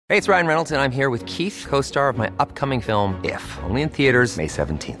Hey, it's Ryan Reynolds, and I'm here with Keith, co-star of my upcoming film, If, only in theaters May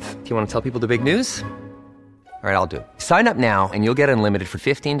 17th. Do you want to tell people the big news? All right, I'll do it. Sign up now and you'll get unlimited for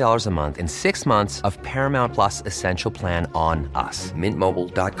 $15 a month and 6 months of Paramount Plus Essential Plan on us.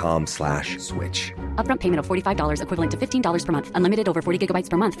 MintMobile.com/switch. Upfront payment of $45 equivalent to $15 per month. Unlimited over 40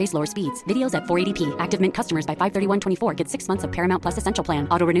 gigabytes per month. Face lower speeds. Videos at 480p. Active Mint customers by 531.24 get 6 months of Paramount Plus Essential Plan.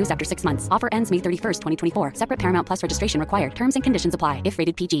 Auto renews after 6 months. Offer ends May 31st, 2024. Separate Paramount Plus registration required. Terms and conditions apply if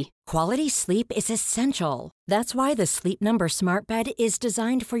rated PG. Quality sleep is essential. That's why the Sleep Number Smart Bed is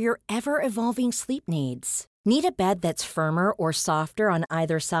designed for your ever-evolving sleep needs. Need a bed that's firmer or softer on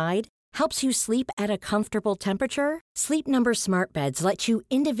either side? Helps you sleep at a comfortable temperature? Sleep Number Smart Beds let you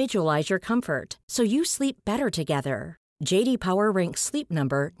individualize your comfort so you sleep better together. JD Power ranks Sleep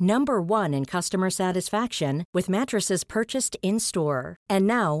Number #1 in customer satisfaction with mattresses purchased in-store. And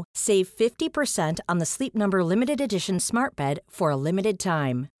now, save 50% on the Sleep Number Limited Edition Smart Bed for a limited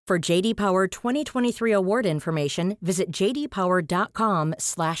time. For JD Power 2023 award information, visit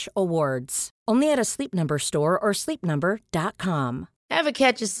jdpower.com/awards. Only at a Sleep Number store or sleepnumber.com. Ever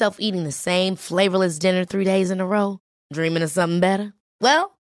catch yourself eating the same flavorless dinner 3 days in a row? Dreaming of something better?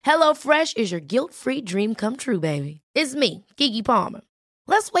 Well, HelloFresh is your guilt-free dream come true, baby. It's me, Keke Palmer.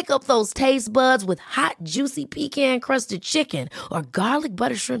 Let's wake up those taste buds with hot, juicy pecan-crusted chicken or garlic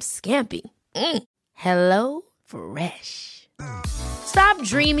butter shrimp scampi. Hello Fresh. Stop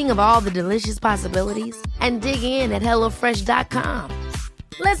dreaming of all the delicious possibilities and dig in at HelloFresh.com.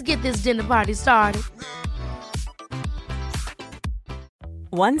 Let's get this dinner party started.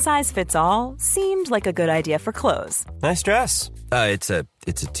 One size fits all seemed like a good idea for clothes. Nice dress. It's a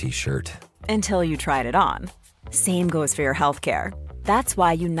t-shirt. Until you tried it on. Same goes for your healthcare. That's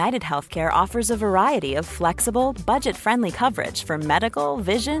why United Healthcare offers a variety of flexible, budget-friendly coverage for medical,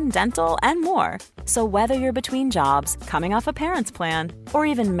 vision, dental, and more. So whether you're between jobs, coming off a parent's plan, or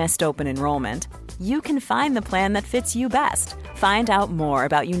even missed open enrollment, you can find the plan that fits you best. Find out more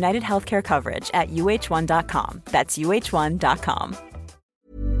about United Healthcare coverage at uh1.com. That's uh1.com.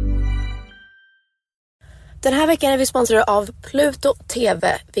 Den här veckan är vi sponsrade av Pluto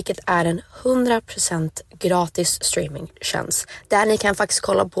TV, vilket är en 100% gratis streamingtjänst. Där ni kan faktiskt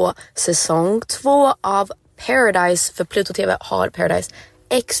kolla på säsong 2 av Paradise, för Pluto TV har Paradise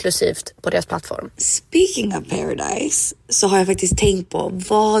exklusivt på deras plattform. Speaking of Paradise så har jag faktiskt tänkt på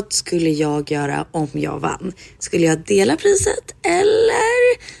vad skulle jag göra om jag vann? Skulle jag dela priset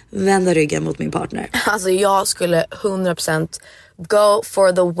eller vända ryggen mot min partner? Alltså jag skulle 100% go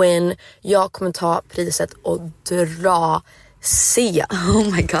for the win. Jag kommer ta priset och dra Sia.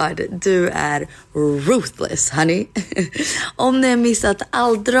 Oh my god, du är ruthless, honey. Om ni har missat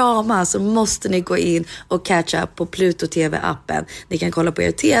all drama så måste ni gå in och catch up på Pluto TV-appen. Ni kan kolla på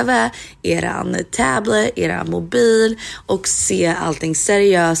er TV, eran tablet, eran mobil och se allting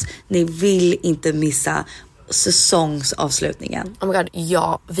seriöst. Ni vill inte missa säsongsavslutningen. Oh my god,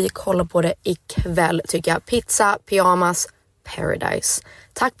 ja, vi kollar på det ikväll tycker jag. Pizza, pyjamas, Paradise.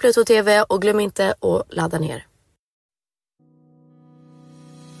 Tack Pluto TV och glöm inte att ladda ner.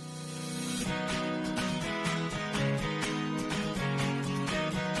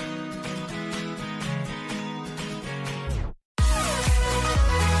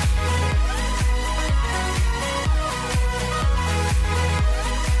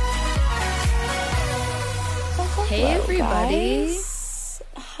 Hey everybody!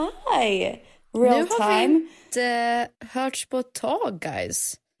 Hi! Real time. Hörts på ett tag,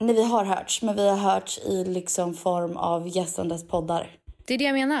 guys. Nej, vi har hörts, men vi har hörts i liksom form av gästandes poddar. Det är det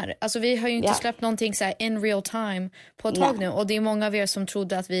jag menar. Alltså vi har ju inte släppt någonting så här in real time på ett tag nu. Och det är många av er som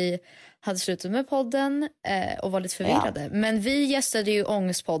trodde att vi hade slutat med podden och var lite förvirrade. Men vi gästade ju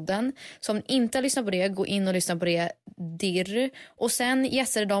Ångestpodden. Så om inte har lyssnat på det, gå in och lyssna på det dirr. Och sen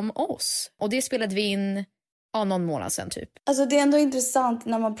gästade de oss. Och det spelade vi in någon månad sen typ. Alltså det är ändå intressant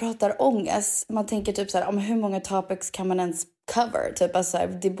när man pratar ångest. Man tänker typ så här, om hur många topics kan man ens cover? Typ alltså,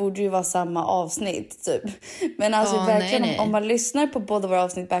 det borde ju vara samma avsnitt typ. Men alltså verkligen nej. Om man lyssnar på båda våra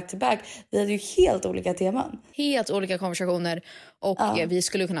avsnitt back to back, vi hade ju helt olika teman. Helt olika konversationer. Och vi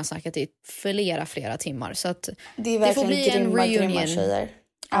skulle kunna snacka till flera timmar. Så att det får bli en reunion.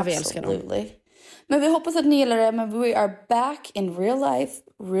 Ja, vi älskar dem. Men vi hoppas att ni gillar det. Men we are back in real life,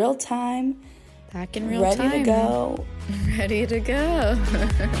 real time. Back in real time. Ready to go. Ready to go.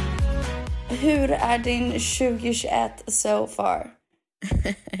 Hur är din 2021 so far?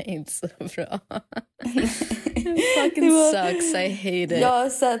 Inte så bra. It fucking sucks, I hate it. Jag har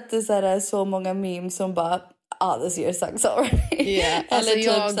sett så många memes som bara, this year sucks already. Yeah, eller alltså typ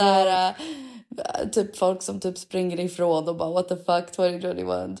typ folk som typ springer ifrån och bara what the fuck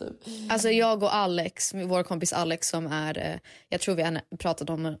 2021 typ. Alltså jag och Alex, vår kompis Alex som är, jag tror vi har pratat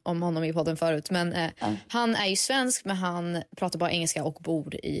om honom i podden förut, men han är ju svensk men han pratar bara engelska och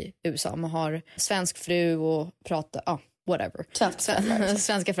bor i USA. Man har svensk fru och pratar, whatever.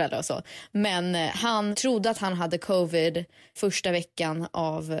 Svenska föräldrar och så. Men han trodde att han hade covid första veckan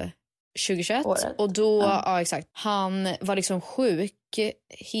av 2021 och då, ja exakt, han var liksom sjuk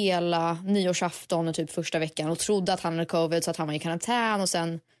hela nyårsafton och typ första veckan och trodde att han hade covid så att han var i karantän och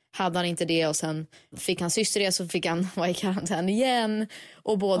sen hade han inte det och sen fick han syster det så fick han vara i karantän igen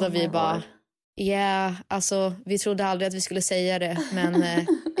och båda vi bara alltså vi trodde aldrig att vi skulle säga det men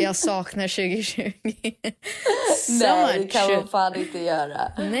jag saknar 2020. Nej, det kan man fan inte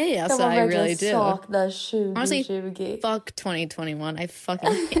göra. Nej, alltså I really do. Saknar 2020. Honestly, fuck 2021. I fucking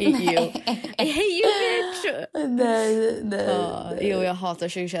hate you. I hate you, bitch. Nej. Jo, jag hatar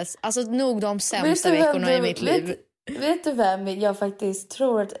 2021. Alltså nog de sämsta veckorna i mitt liv. Vet du vem jag faktiskt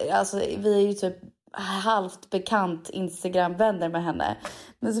tror att, alltså vi är ju typ halvt bekant Instagram-vänner med henne.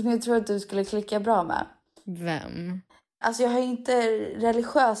 Men som jag tror att du skulle klicka bra med. Vem? Alltså jag har inte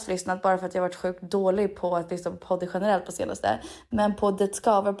religiöst lyssnat bara för att jag har varit sjukt dålig på att lyssna på podd generellt på senaste. Men på Det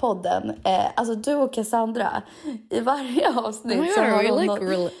Skaver-podden, alltså du och Cassandra, i varje avsnitt så har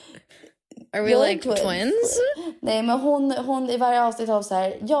hon... Are we like twins? Nej, men hon i varje avsnitt har så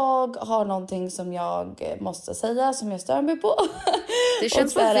här, jag har någonting som jag måste säga som jag stör mig på. Det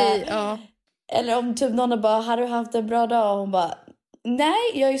känns som vi, Eller om typ någon bara, har du haft en bra dag? Och hon bara,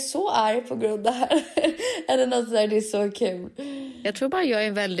 nej, jag är så arg på grund av det här. Eller något sådär, det är så kul. Jag tror bara jag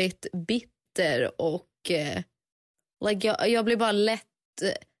är väldigt bitter och jag blir bara lätt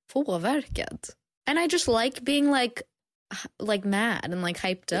påverkad. And I just like being like mad and like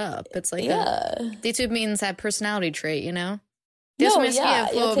hyped up. It's like det är typ min så här personality trait, you know? Det är som jag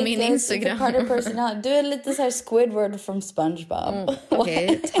skrev på min Instagram. Du är lite så här Squidward från SpongeBob.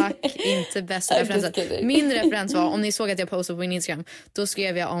 Okej, tack. Inte bästa referensen. Min referens var, om ni såg att jag postade på min Instagram, då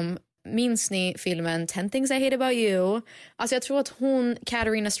skrev jag om, minns ni filmen 10 Things I Hate About You? Alltså jag tror att hon,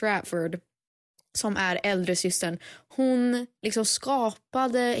 Katarina Stratford, som är äldre systern, hon liksom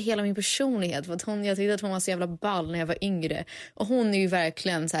skapade hela min personlighet för att jag tyckte att hon var så jävla ball när jag var yngre. Och hon är ju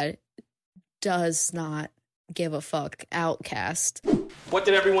verkligen så här, does not give a fuck, outcast. What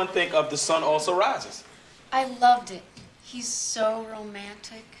did everyone think of The Sun Also Rises? I loved it. He's so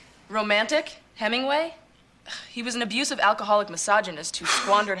romantic. Romantic? Hemingway? He was an abusive alcoholic misogynist who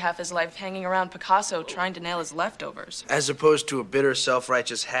squandered half his life hanging around Picasso trying to nail his leftovers. As opposed to a bitter,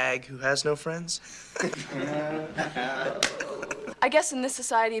 self-righteous hag who has no friends? I guess in this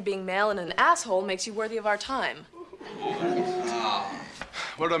society, being male and an asshole makes you worthy of our time.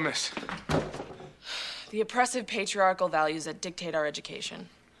 What did I miss? The oppressive patriarchal values that dictate our education.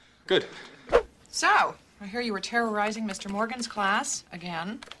 Good. So, I hear you were terrorizing Mr. Morgan's class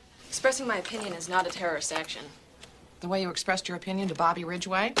again. Expressing my opinion is not a terrorist action. The way you expressed your opinion to Bobby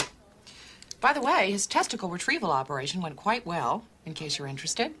Ridgway. By the way, his testicle retrieval operation went quite well, in case you're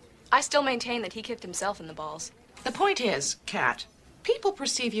interested. I still maintain that he kicked himself in the balls. The point is, Kat, people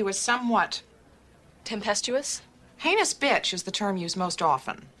perceive you as somewhat... tempestuous? Heinous bitch is the term used most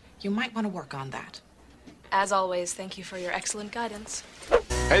often. You might want to work on that. As always, thank you for your excellent guidance.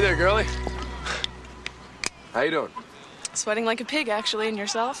 Hey there, girlie. How you doing? Sweating like a pig, actually, and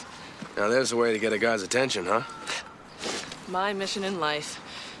yourself? Now, there's a way to get a guy's attention, huh? My mission in life.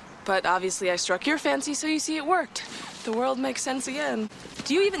 But obviously I struck your fancy, so you see it worked. The world makes sense again.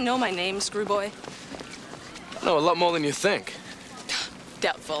 Do you even know my name, Screwboy? No, a lot more than you think.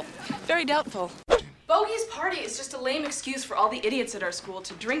 Doubtful. Very doubtful. Bogey's party is just a lame excuse for all the idiots at our school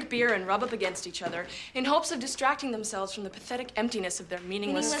to drink beer and rub up against each other in hopes of distracting themselves from the pathetic emptiness of their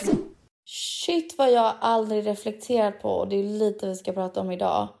meaningless... Shit vad jag aldrig reflekterat på, och det är lite vi ska prata om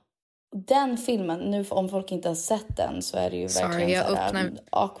idag. Den filmen, nu om folk inte har sett den så är det ju verkligen sådär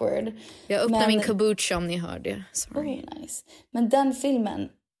awkward. Jag öppnar min kombucha om ni hör det. Sorry. Oh, nice. Men den filmen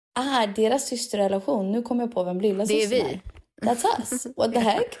är deras systerrelation. Nu kommer jag på vem lilla syster är. Det är vi. That's us. What the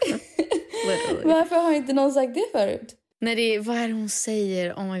heck? Varför har inte någon sagt det förut? Nej, det är, vad är det hon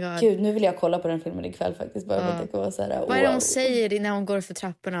säger? Oh my god. Gud, nu vill jag kolla på den filmen ikväll faktiskt. Bara för att jag kommer såhär, vad är det hon säger när hon går för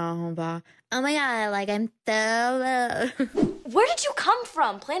trapporna? Hon bara, oh my god, like I'm so... Where did you come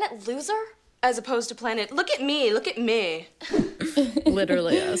from? Planet Loser? As opposed to planet, look at me, look at me.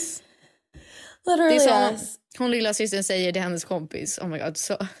 Literally us. Literally det är us. Hon lilla systern säger till hennes kompis, oh my god,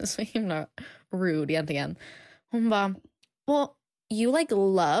 så himla rude egentligen. Hon bara, well, you like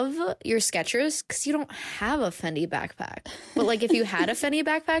love your Skechers because you don't have a Fendi backpack. But like if you had a Fendi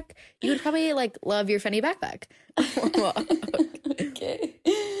backpack, you would probably like love your Fendi backpack. Okej.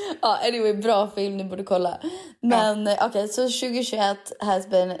 Ja, anyway, bra film, ni borde kolla. Men okej, så 2021 has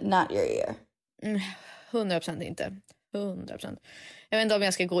been not your year. 100% inte. 100%. Jag vet inte om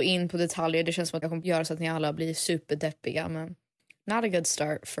jag ska gå in på detaljer. Det känns som att jag kommer göra så att ni alla blir superdeppiga. Men not a good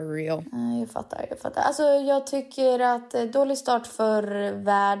start for real. Jag fattar. Alltså jag tycker att dålig start för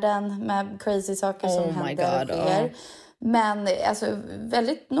världen med crazy saker som händer och sker. Men alltså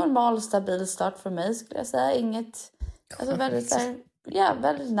väldigt normal, stabil start för mig skulle jag säga. Inget, alltså väldigt såhär,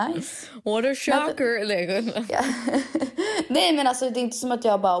 väldigt nice. What a shocker. Nej men alltså det är inte som att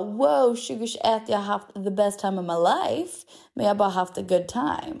jag bara wow 2021 jag har haft the best time of my life. Men jag har bara haft a good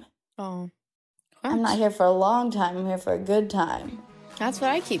time. I'm not here for a long time, I'm here for a good time. That's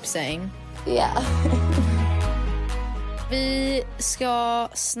what I keep saying. Yeah. Vi ska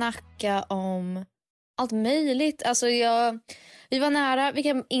snacka om allt möjligt. Alltså vi var nära, vi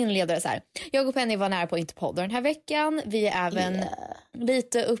kan inleda det så här. Jag och Penny var nära på Interpodden den här veckan. Vi är även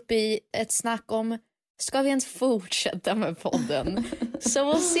lite uppe i ett snack om ska vi ens fortsätta med podden? So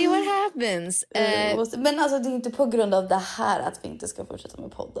we'll see what happens. Men alltså det är inte på grund av det här att vi inte ska fortsätta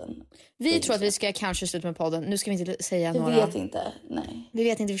med podden. Vi tror att vi ska kanske sluta med podden. Nu ska vi inte säga några. Vi vet inte, nej. Vi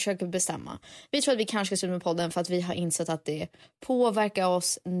vet inte, vi försöker bestämma. Vi tror att vi kanske ska sluta med podden för att vi har insett att det påverkar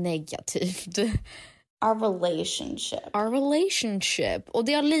oss negativt. Our relationship. Och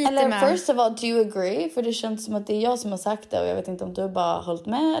det har lite eller, med... first of all, do you agree? För det känns som att det är jag som har sagt det. Och jag vet inte om du bara har hållit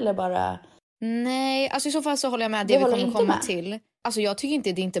med eller bara... Nej, alltså i så fall så håller jag med det vi kommer komma till. Alltså jag tycker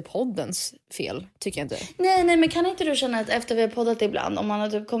inte, det är inte poddens fel, tycker jag inte. Nej, men kan inte du känna att efter vi har poddat ibland, om man har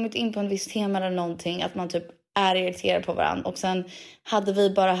typ kommit in på en viss tema eller någonting, att man typ är irriterad på varandra och sen hade vi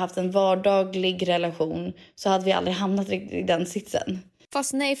bara haft en vardaglig relation så hade vi aldrig hamnat riktigt i den sitsen.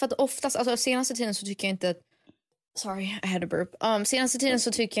 Fast nej, för att oftast, alltså senaste tiden så tycker jag inte att... Sorry, I had a burp. Senaste tiden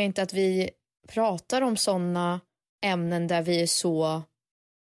så tycker jag inte att vi pratar om såna ämnen där vi är så...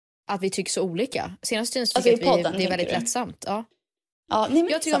 Att vi tycker så olika. Senaste tiden så tycker jag att det är väldigt lättsamt. Ja.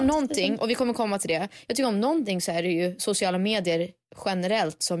 Jag tycker om någonting, och vi kommer komma till det. Jag tycker om någonting så är det ju sociala medier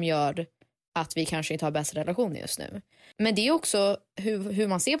generellt som gör att vi kanske inte har bästa relation just nu. Men det är också hur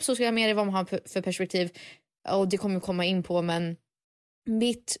man ser på sociala medier, vad man har för perspektiv. Och det kommer komma in på, men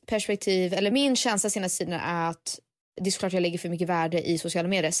mitt perspektiv, eller min känsla senaste tiden är att det är såklart jag lägger för mycket värde i sociala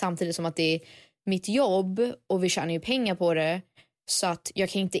medier samtidigt som att det är mitt jobb och vi tjänar ju pengar på det. Så att jag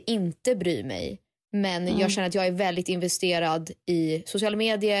kan inte bry mig. Men jag känner att jag är väldigt investerad i sociala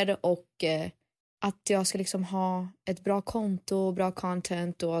medier och att jag ska liksom ha ett bra konto, bra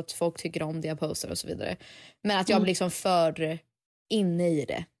content och att folk tycker om det jag postar och så vidare. Men att jag blir liksom för inne i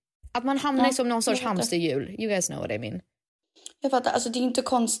det. Att man hamnar som någon sorts hamsterhjul. You guys know what I mean. Jag fattar, alltså det är inte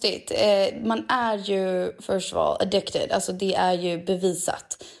konstigt. Man är ju first of all addicted. Alltså det är ju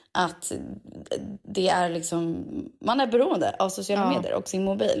bevisat att det är liksom, man är beroende av sociala medier och sin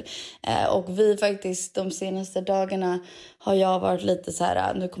mobil. Och vi faktiskt de senaste dagarna har jag varit lite så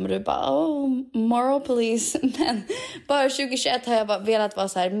här, nu kommer du bara moral police. Men bara 2021 har jag velat vara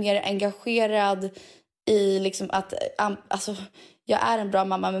så här mer engagerad i liksom att, alltså jag är en bra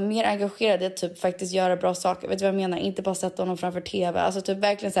mamma men mer engagerad i att typ faktiskt göra bra saker. Vet du vad jag menar? Inte bara sätta honom framför tv. Alltså typ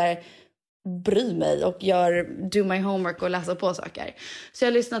verkligen så här bry mig och do my homework och läsa på saker. Så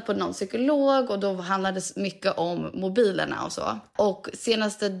jag har lyssnat på någon psykolog och då handlade det mycket om mobilerna och så. Och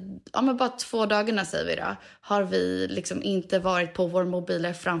senaste, bara 2 dagarna säger vi då, har vi liksom inte varit på våra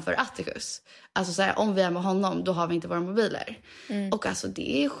mobiler framför Atticus. Alltså så här, om vi är med honom då har vi inte våra mobiler. Och alltså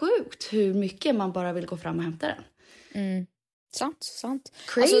det är sjukt hur mycket man bara vill gå fram och hämta den. Sant.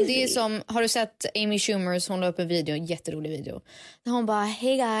 Crazy. Alltså det är som, har du sett Amy Schumers, hon la upp en video, en jätterolig video. Där hon bara,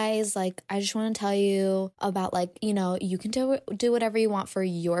 hey guys, like I just want to tell you about like, you know, you can do whatever you want for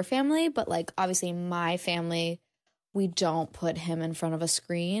your family, but like obviously my family, we don't put him in front of a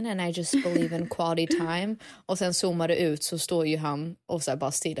screen and I just believe in quality time. Och sen zoomar det ut så står ju han och så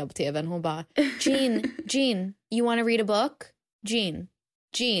bara stirrar på tvn. Hon bara, Gene, you want to read a book? Gene.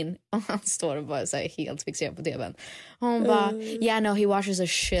 Och han står och bara så här helt fixerad på tvn. Och hon bara, yeah, no, he watches a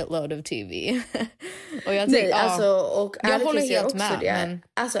shitload of TV. Och jag tänkte, alltså, och jag håller helt med. Det. Men...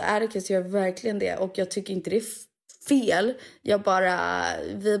 Alltså, Atticus gör verkligen det. Och jag tycker inte det är fel.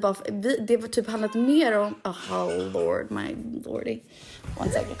 Det var typ handlat mer om, my lordy.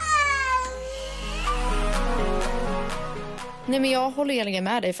 One second. Nej, men jag håller egentligen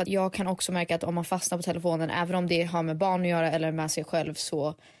med dig, för att jag kan också märka att om man fastnar på telefonen, även om det har med barn att göra eller med sig själv,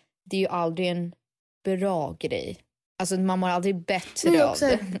 så det är ju aldrig en bra grej. Alltså man mår aldrig bättre av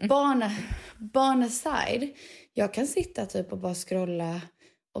det. Barnets side. jag kan sitta typ och bara scrolla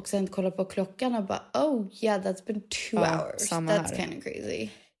och sen kolla på klockan och bara, oh yeah, that's been 2 hours. That's kind of crazy.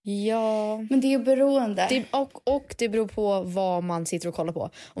 Ja. Men det är ju beroende. Och det beror på vad man sitter och kollar på.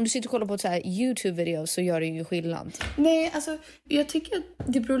 Om du sitter och kollar på ett så här YouTube-video så gör det ju skillnad. Nej, alltså jag tycker att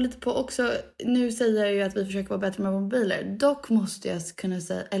det beror lite på också. Nu säger jag ju att vi försöker vara bättre med mobiler. Dock måste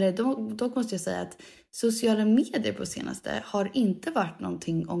jag säga att sociala medier på senaste har inte varit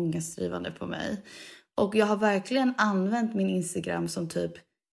någonting ångestdrivande på mig. Och jag har verkligen använt min Instagram som typ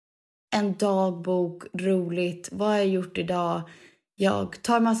en dagbok, roligt. Vad har jag gjort idag? Jag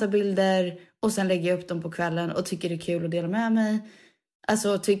tar massa bilder och sen lägger jag upp dem på kvällen och tycker det är kul att dela med mig.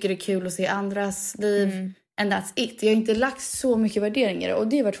 Alltså tycker det är kul att se andras liv. And that's it. Jag har inte lagt så mycket värderingar i det och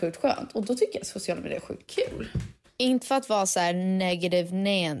det har varit sjukt skönt. Och då tycker jag att sociala medier är sjukt kul. Inte för att vara så här negative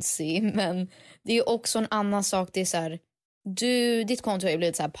Nancy, men det är ju också en annan sak. Det är så här, ditt konto har ju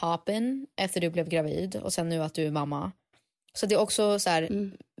blivit så här poppin efter du blev gravid och sen nu att du är mamma. Så det är också så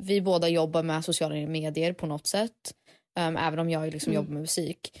här, vi båda jobbar med sociala medier på något sätt. Även om jag liksom jobbar med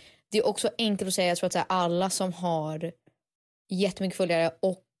musik. Det är också enkelt att säga, jag tror att så här, alla som har jättemycket följare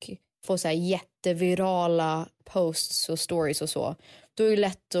och får så här jättevirala posts och stories och så, då är det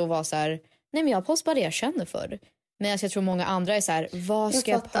lätt att vara så här, nej men jag postar bara det jag känner för. Men jag tror många andra är så här, vad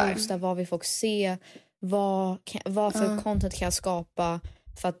ska jag posta, vad vill folk se, vad för content kan jag skapa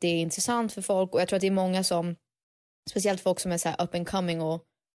för att det är intressant för folk. Och jag tror att det är många som, speciellt folk som är så här up and coming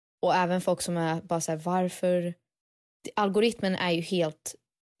och även folk som är bara så här, varför algoritmen är ju helt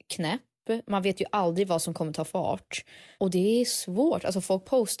knäpp. Man vet ju aldrig vad som kommer ta fart. Och det är svårt. Alltså folk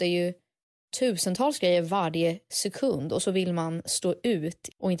postar ju tusentals grejer varje sekund. Och så vill man stå ut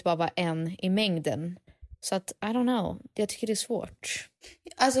och inte bara vara en i mängden. Så att, I don't know. Jag tycker det är svårt.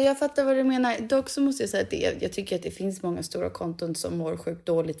 Alltså jag fattar vad du menar. Dock så måste jag säga att jag tycker att det finns många stora konton som mår sjukt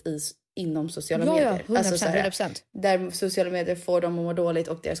dåligt inom sociala medier. Ja, 100%, alltså såhär, 100%. Där sociala medier får dem att må dåligt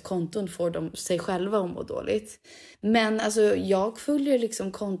och deras konton får dem sig själva att må dåligt. Men alltså jag följer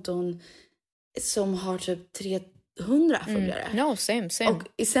liksom konton som har typ 300 följare. No, same.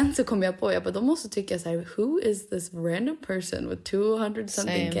 Och sen så kom jag på, de måste tycka så här, who is this random person with 200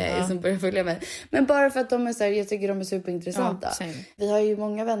 something k som börjar följa mig. Men bara för att de är så här, jag tycker de är superintressanta. Vi har ju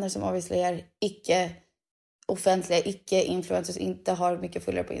många vänner som obviously är icke-offentliga, icke-influencers, inte har mycket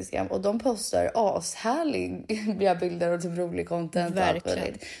följare på Instagram. Och de postar ashärliga bilder och typ rolig content.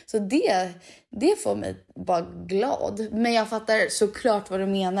 Verkligen. Så det får mig bara glad. Men jag fattar såklart vad du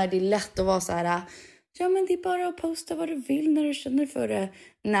menar. Det är lätt att vara så här, ja men det är bara att posta vad du vill när du känner för det.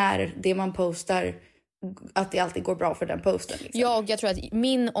 När det man postar, att det alltid går bra för den posten. Liksom. Ja, jag tror att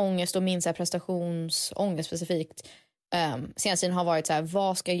min ångest och min så här prestationsångest specifikt senaste tiden har varit så här,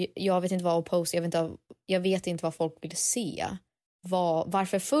 jag vet inte vad att posta, jag vet inte vad folk vill se.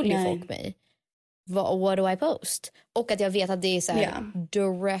 Varför följer folk mig? What do I post? Och att jag vet att det är så här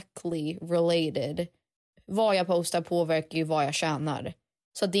directly related. Vad jag postar påverkar ju vad jag tjänar.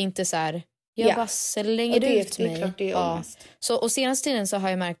 Så det är inte så här, jag bara slänger ut mig. Klart det är ångest. Så, och senaste tiden så har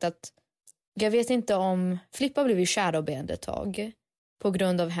jag märkt att jag vet inte om Flippa blev ju shadowbanned ett tag på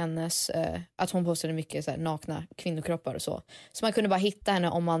grund av hennes att hon postade mycket så här, nakna kvinnokroppar och så. Så man kunde bara hitta henne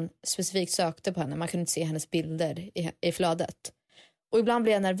om man specifikt sökte på henne. Man kunde inte se hennes bilder i flödet. Och ibland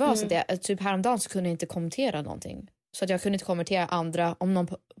blev jag nervös att jag, typ häromdagen så kunde jag inte kommentera någonting. Så att jag kunde inte kommentera andra. Om någon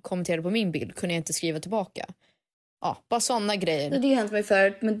kommenterade på min bild kunde jag inte skriva tillbaka. Ja, bara sådana grejer. Det har hänt mig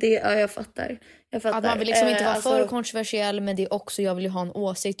förut, men jag fattar. Att man vill liksom inte vara för kontroversiell, men det är också, jag vill ju ha en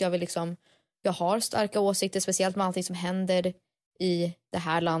åsikt. Jag har starka åsikter, speciellt med allting som händer i det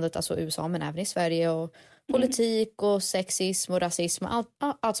här landet, alltså USA, men även i Sverige. Och politik och sexism och rasism,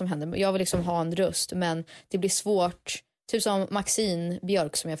 allt som händer. Jag vill liksom ha en röst, men det blir svårt. Typ som Maxine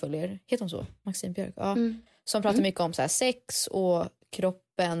Björk som jag följer. Heter hon så? Maxine Björk, ja. Som pratar mycket om så här sex och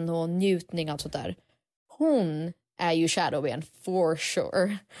kroppen och njutning och allt sånt där. Hon är ju shadowban for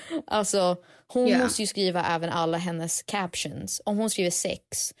sure. Alltså hon måste ju skriva även alla hennes captions. Om hon skriver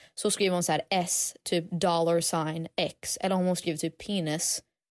sex så skriver hon så här S typ $X. Eller om hon skriver typ penis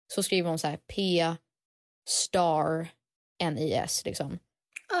så skriver hon så här P star NIS liksom.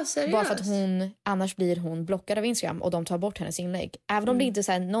 Bara för att annars blir hon blockad av Instagram och de tar bort hennes inlägg. Även om det inte är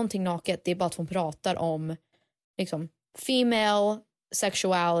så här någonting naket, det är bara att hon pratar om liksom female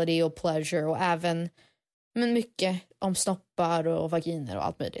sexuality och pleasure och även men mycket om snoppar och vaginer och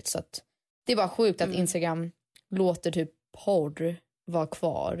allt möjligt. Så att det är bara sjukt att Instagram låter typ porr vara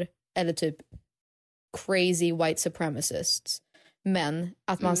kvar. Eller typ crazy white supremacists. Men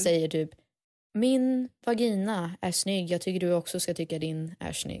att man säger typ min vagina är snygg. Jag tycker du också ska tycka din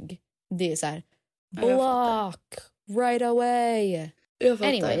är snygg. Det är så här block right away. Jag fattar.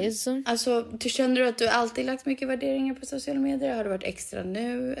 Anyways. Alltså, känner du att du alltid lagt mycket värderingar på sociala medier? Har det varit extra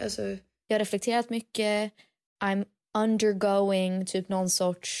nu? Alltså... Jag har reflekterat mycket. I'm undergoing typ någon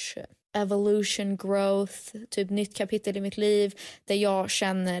sorts evolution, growth, typ nytt kapitel i mitt liv där jag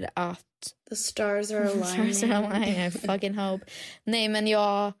känner att the stars are aligning. I fucking hope. Nej, men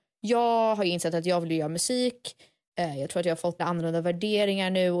jag har ju insett att jag vill göra musik. Jag tror att jag har fått annorlunda värderingar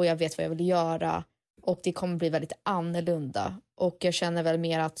nu och jag vet vad jag vill göra. Och det kommer bli väldigt annorlunda. Och jag känner väl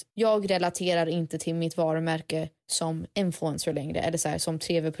mer att jag relaterar inte till mitt varumärke som influencer längre. Eller så här, som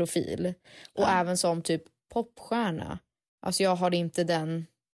tv-profil. Och även som typ popstjärna. Alltså jag har inte den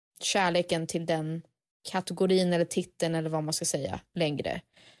kärleken till den kategorin eller titeln eller vad man ska säga längre.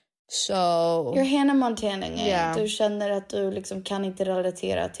 Så... You're Hannah Montana. Yeah. Du känner att du liksom kan inte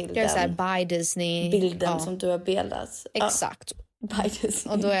relatera till jag är den så här, by Disney. bilden som du har bildat. Exakt. By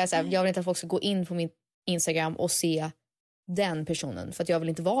Disney. Och då är jag så här, jag vill inte att folk ska gå in på min Instagram och se den personen. För att jag vill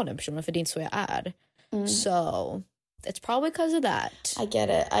inte vara den personen, för det är inte så jag är. So, it's probably because of that. I get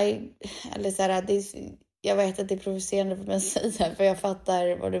it. Jag vet att det är provocerande för mig att säga, för jag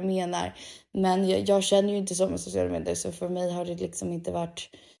fattar vad du menar. Men jag känner ju inte som en sociala medier, så för mig har det liksom inte varit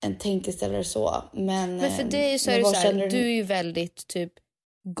en tänkeställare så. Men för dig så är det så här, du är ju väldigt typ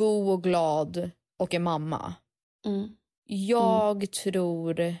god och glad och en mamma. Jag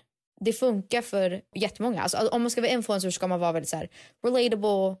tror det funkar för jättemånga. Alltså, om man ska vara influencer ska man vara väldigt så här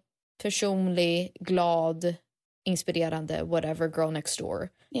relatable, personlig, glad, inspirerande, whatever, girl next door.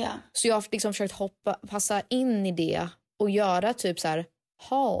 Yeah. Så jag har liksom försökt passa in i det och göra typ så här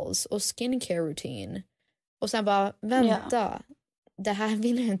hauls och skincare routine. Och sen bara, vänta, det här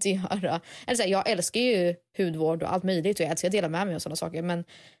vill jag inte göra. Eller så här, jag älskar ju hudvård och allt möjligt och jag älskar att dela med mig och sådana saker. Men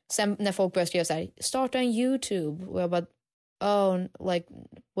sen när folk börjar skriva så här, starta en YouTube. Och jag bara, like,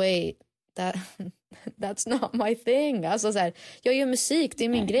 wait, that's not my thing. Alltså så här, jag gör musik, det är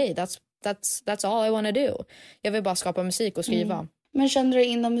min grej. That's all I wanna do. Jag vill bara skapa musik och skriva. Men känner du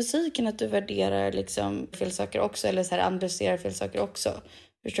inom musiken att du värderar liksom fel saker också? Eller så här analyserar fel saker också?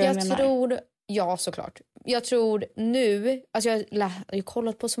 Förstår jag menar? Tror, ja såklart. Jag tror nu, alltså jag har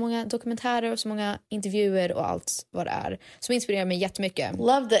kollat på så många dokumentärer och så många intervjuer och allt vad det är. Som inspirerar mig jättemycket.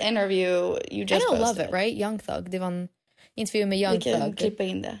 Love the interview you just posted. I love it, right? Young Thug. Det var en intervju med Young Thug. Vi kan klippa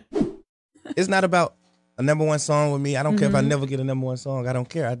in det. It's not about a number one song with me. I don't care if I never get a number one song. I don't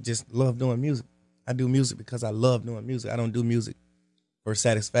care. I just love doing music. I do music because I love doing music. I don't do music for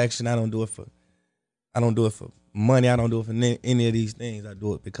satisfaction. I don't do it for money. I don't do it for any of these things. I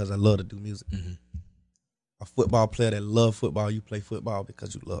do it because I love to do music. A football player that loves football, you play football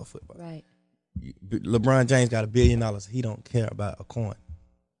because you love football. Right. LeBron James got $1 billion. He don't care about a coin.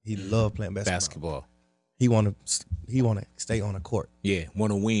 He love playing basketball. He wanna stay on the court. Yeah,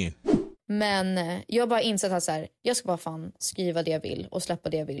 wanna win. Men jag har bara insett att så här, jag ska bara fan skriva det jag vill och släppa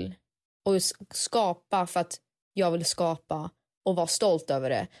det jag vill. Och skapa för att jag vill skapa och vara stolt över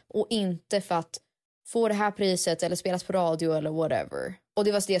det. Och inte för att få det här priset eller spelas på radio eller whatever. Och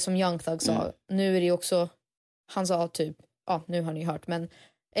det var det som Young Thug sa. Nu är det också, han sa typ, nu har ni hört, men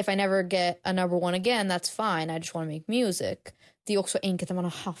if I never get a number one again, that's fine. I just want to make music. Det är också enkelt när man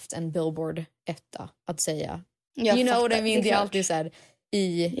har haft en Billboard etta att säga. You know what I mean? Det är alltid så här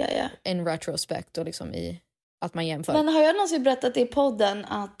i en retrospect och liksom i att man jämför. Men har jag någonsin berättat i podden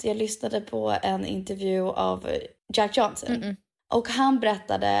att jag lyssnade på en intervju av Jack Johnson? Och han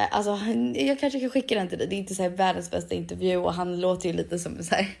berättade, alltså jag kanske kan skicka den till dig. Det är inte så här världens bästa intervju och han låter ju lite som en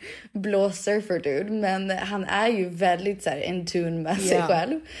så här blå surfer dude. Men han är ju väldigt så här in tune med sig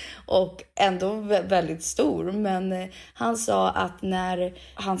själv. Och ändå väldigt stor. Men han sa att när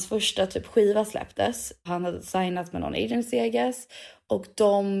hans första typ skiva släpptes, han hade signat med någon agency I guess. Och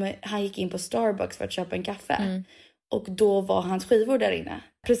han gick in på Starbucks för att köpa en kaffe. Och då var hans skivor där inne.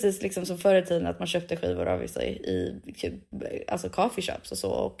 Precis liksom som förr i tiden att man köpte skivor av sig i alltså coffee shops och så.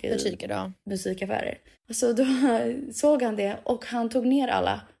 Och butiker då. Musikaffärer. Och så då såg han det och han tog ner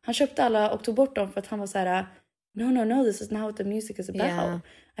alla. Han köpte alla och tog bort dem för att han var så här: No, this is not what the music is about. Yeah.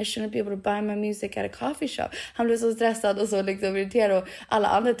 I shouldn't be able to buy my music at a coffee shop. Han blev så stressad och så liksom irriterad och alla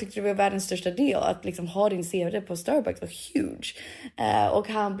andra tyckte det var världens största del att liksom ha din CD på Starbucks var huge. Och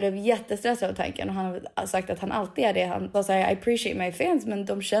han blev jättestressad av tanken och han har sagt att han alltid är det. Han sa så här: I appreciate my fans men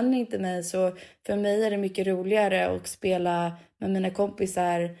de känner inte mig så för mig är det mycket roligare att spela med mina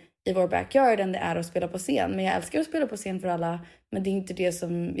kompisar i vår backyard än det är att spela på scen. Men jag älskar att spela på scen för alla men det är inte det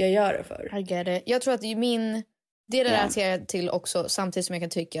som jag gör det för. I get it. Jag tror att det relaterar till också samtidigt som jag kan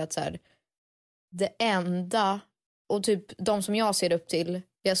tycka att så här, det enda och typ de som jag ser upp till,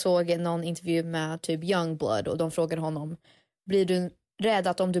 jag såg någon intervju med typ Youngblood och de frågade honom, blir du rädd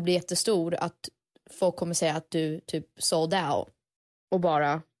att om du blir jättestor att folk kommer säga att du typ sold out? och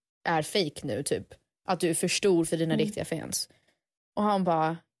bara är fake nu typ. Att du är för stor för dina riktiga fans. Och han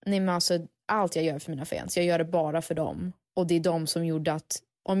bara, nej men alltså allt jag gör för mina fans, jag gör det bara för dem. Och det är de som gjorde att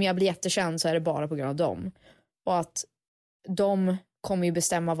om jag blir jättekänd så är det bara på grund av dem. Och att de kommer ju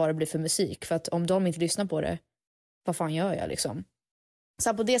bestämma vad det blir för musik. För att om de inte lyssnar på det, vad fan gör jag liksom?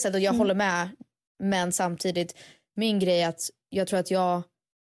 Så på det sättet, jag håller med. Men samtidigt, min grej är att jag tror att jag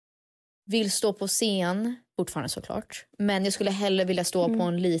vill stå på scen, fortfarande såklart. Men jag skulle hellre vilja stå på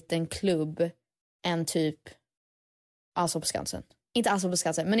en liten klubb än typ alltså på Skansen. Inte alltså på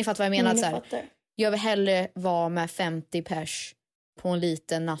Skansen, men ni fattar vad jag menar. Så här, jag vill hellre vara med 50 pers på en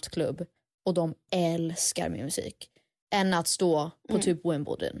liten nattklubb och de älskar min musik än att stå på typ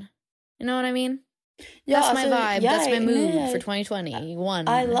Wimbledon. You know what I mean? Ja, that's my alltså, vibe, that's my mood for 2021.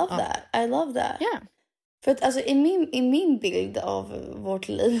 I love that. I love that. Yeah. För att alltså, i min bild av vårt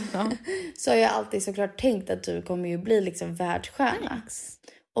liv så har jag alltid såklart tänkt att du kommer ju bli liksom världsstjärna.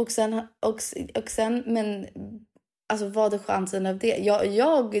 Och sen men alltså vad är chansen av det?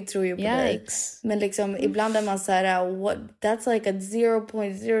 Jag tror ju på dig. Men liksom ibland är man så här, that's like a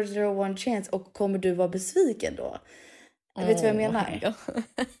 0.001 chance. Och kommer du vara besviken då? Vet du vad jag menar?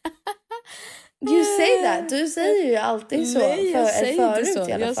 You say that. Du säger ju alltid så. Nej, jag säger förut, inte så.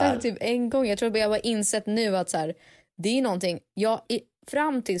 I alla jag fall. säger typ en gång. Jag tror att jag har insett nu att så här, det är någonting.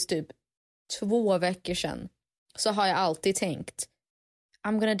 Fram tills typ 2 veckor sedan så har jag alltid tänkt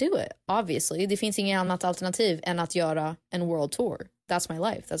I'm gonna do it, obviously. Det finns inget annat alternativ än att göra en world tour. That's my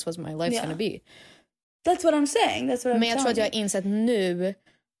life. That's what my life's gonna be. That's what I'm saying. Men jag tror att jag har insett nu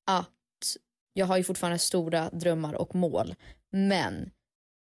att jag har ju fortfarande stora drömmar och mål. Men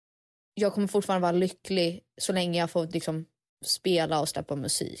jag kommer fortfarande vara lycklig så länge jag får liksom spela och släppa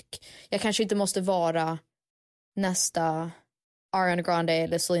musik. Jag kanske inte måste vara nästa Ariana Grande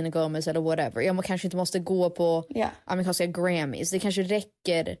eller Selena Gomez eller whatever. Jag kanske inte måste gå på amerikanska Grammys. Det kanske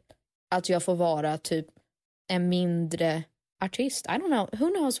räcker att jag får vara typ en mindre artist. I don't know.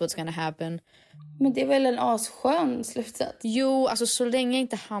 Who knows what's gonna happen? Men det är väl en asskön slutsats? Jo, alltså så länge jag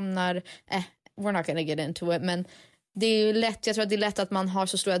inte hamnar... we're not gonna get into it. Men det är ju lätt, jag tror att det är lätt att man har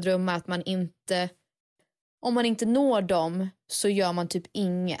så stora drömmar att man inte... Om man inte når dem så gör man typ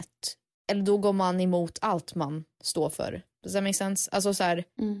inget. Eller då går man emot allt man står för. Does that make sense? Alltså så här,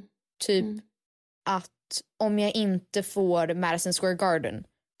 typ att om jag inte får Madison Square Garden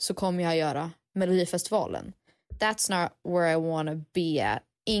så kommer jag göra Melodifestivalen. That's not where I wanna be at.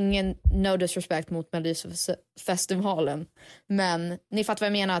 Ingen no disrespect mot Melodifestivalen. Men ni fattar vad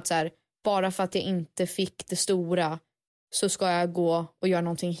jag menar, att så här, bara för att jag inte fick det stora så ska jag gå och göra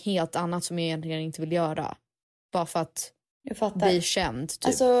någonting helt annat som jag egentligen inte vill göra. Bara för att bli känd. Typ.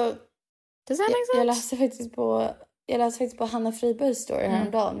 Alltså, does that make sense? Jag läste faktiskt på Hanna Fribergs story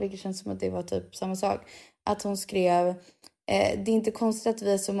häromdagen, vilket känns som att det var typ samma sak. Att hon skrev, det är inte konstigt att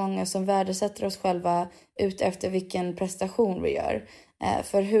vi är så många som värdesätter oss själva ut efter vilken prestation vi gör.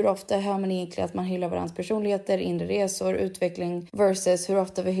 För hur ofta hör man egentligen att man hyllar varandras personligheter, inre resor, utveckling versus hur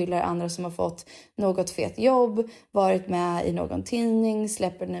ofta vi hyllar andra som har fått något fet jobb, varit med i någon tidning,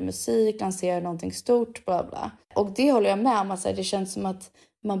 släpper ny musik, lanserar någonting stort, bla bla. Och det håller jag med om, alltså, det känns som att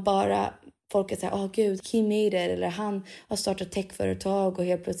man bara... Folk är såhär, gud, he made it. Eller han har startat techföretag och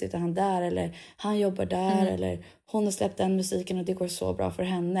helt plötsligt är han där. Eller han jobbar där. Eller hon har släppt den musiken och det går så bra för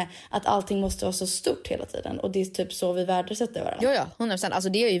henne. Att allting måste vara så stort hela tiden. Och det är typ så vi värdesätter varandra. Ja, 100%. Alltså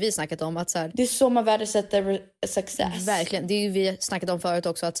det har ju vi snackat om. Att så här, det är så man värdesätter success. Verkligen. Det är ju vi snackat om förut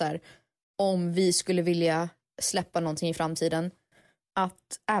också. Att så här, om vi skulle vilja släppa någonting i framtiden.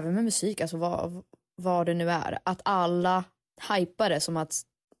 Att även med musik, alltså vad det nu är. Att alla hypar det som att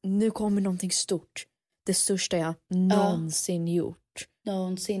nu kommer någonting stort. Det största jag någonsin gjort.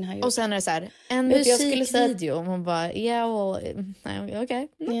 Någonsin har gjort. Och sen är det så här, en musikvideo. Och man bara, okej.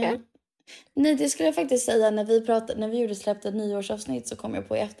 Nej, det skulle jag faktiskt säga. När vi släppte ett nyårsavsnitt så kom jag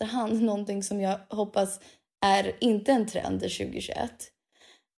på i efterhand någonting som jag hoppas är inte en trend 2021.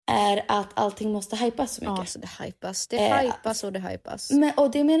 Är att allting måste hypas så mycket. Ja, så det hypas. Det hypas och det hypas.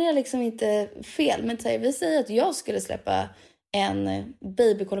 Och det menar jag liksom inte fel. Men vi säger att jag skulle släppa en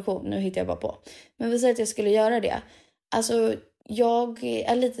babykollektion. Nu hittar jag bara på. Men vi säger att jag skulle göra det. Alltså, jag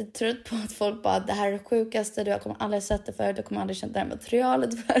är lite trött på att folk bara, det här är det sjukaste. Jag kommer aldrig sett det förut. Jag kommer aldrig känt det här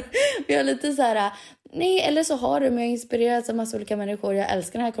materialet för. Jag är lite så här, nej, eller så har du. Men jag är inspirerad av massa olika människor. Jag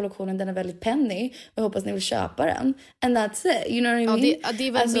älskar den här kollektionen. Den är väldigt penny. Och jag hoppas ni vill köpa den. And that's it. You know what I mean? Det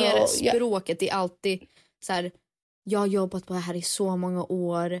är väl mer språket. Det är alltid så här, jag har jobbat på det här i så många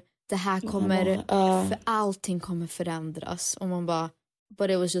år. Det här kommer, för allting kommer förändras. Och man bara, but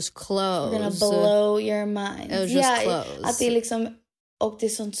it was just clothes. It's gonna blow your mind. It was just clothes. Att det är liksom, Och det är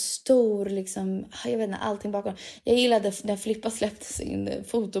sånt stor liksom, jag vet inte, allting bakom. Jag gillade när Filippa släppte sin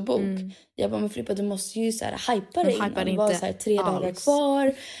fotobok. Jag bara, men Filippa, du måste ju så här hypa dig innan. Det var så här 3 dagar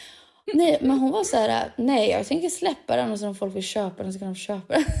kvar. Nej, men hon var så här, nej, jag tänker släppa den och så om folk vill köpa den så kan de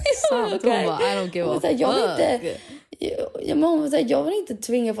köpa den. Sant, hon bara, I don't give a fuck. Jag vill inte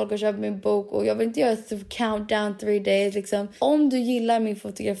tvinga folk att köpa min bok och jag vill inte göra countdown 3 days liksom. Om du gillar min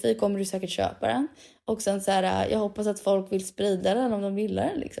fotografi kommer du säkert köpa den. Och sen så här, jag hoppas att folk vill sprida den om de gillar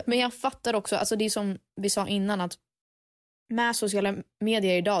den liksom. Men jag fattar också, alltså det är som vi sa innan att med sociala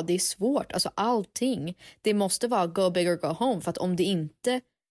medier idag, det är svårt. Alltså allting, det måste vara go big or go home. För att om det inte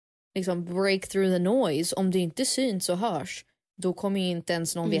liksom break through the noise, om det inte syns och hörs, då kommer ju inte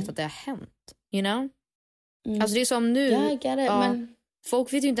ens någon veta att det har hänt. You know? Alltså det är som nu, men...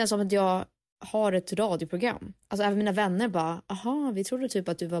 folk vet ju inte ens om att jag har ett radioprogram. Alltså även mina vänner bara, aha, vi trodde typ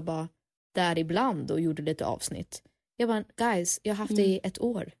att du var bara där ibland och gjorde lite avsnitt. Jag bara, guys, jag har haft det i 1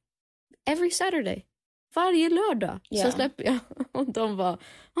 år. Every Saturday. Varje lördag så släpper jag. Och de bara,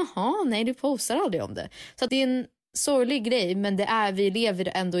 aha, nej, du postar aldrig om det. Så att det är en sorglig grej, men vi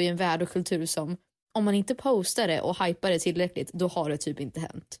lever ändå i en värld och kultur som, om man inte postar det och hypar det tillräckligt, då har det typ inte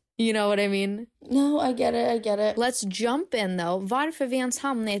hänt. You know what I mean? No, I get it. Let's jump in though. Varför vi ens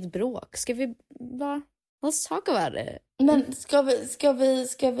hamnar i ett bråk? Ska vi bara... Let's talk about it. Men ska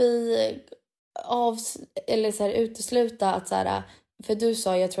vi eller så här utesluta att så här, för du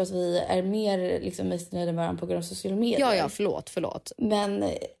sa, jag tror att vi är mer liksom missnöjda med varandra på grund av sociala medier. Ja, förlåt. Men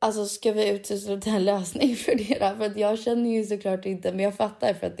alltså ska vi utesluta en lösning för det där? För att jag känner ju såklart inte, men jag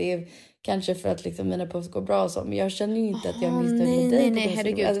fattar för att det är kanske för att liksom mina post går bra och så, men jag känner ju inte att jag är missnöjd med dig. Nej,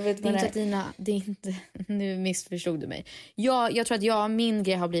 herregud. Alltså, det är inte, nu missförstod du mig. Jag tror att min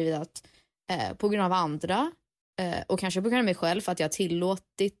grej har blivit att på grund av andra och kanske på grund av mig själv, för att jag har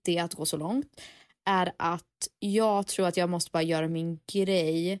tillåtit det att gå så långt, är att jag tror att jag måste bara göra min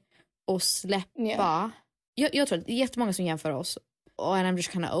grej och släppa. Jag tror att det är jättemånga som jämför oss och I'm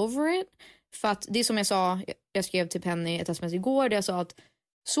just kind of over it. För att det är som jag sa, jag skrev till Penny ett sms igår där jag sa att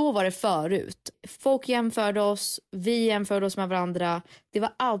så var det förut. Folk jämförde oss, vi jämförde oss med varandra. Det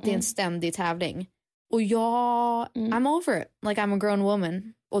var alltid en ständig tävling. Och I'm over it. Like I'm a grown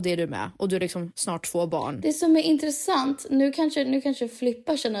woman. Och det är du med. Och du är liksom snart 2 barn. Det som är intressant, nu kanske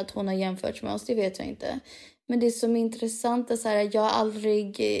Filippa känner att hon har jämfört med oss, det vet jag inte. Men det som är intressant är så här, jag har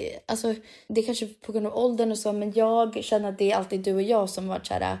aldrig, alltså det är kanske på grund av åldern och så, men jag känner att det är alltid du och jag som varit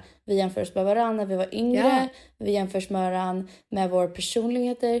så här, vi jämförs med varandra när vi var yngre, vi jämförs med varandra med våra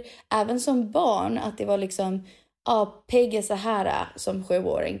personligheter, även som barn, att det var liksom, Peg är så här som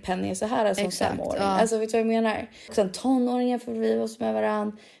 7-åring, Penny är så här som 5-åring. Alltså vet du vad jag menar? Och sen tonåringar får vi oss med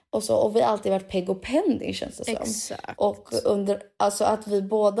varandra. Och vi har alltid varit Peg och Penny, känns det som. Exakt. Och alltså att vi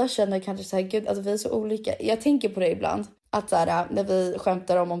båda känner kanske så här, gud, alltså vi är så olika. Jag tänker på det ibland. Att så här, när vi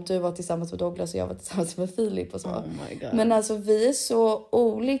skämtar om du var tillsammans med Douglas och jag var tillsammans med Filip och så. Oh my God. Men alltså vi är så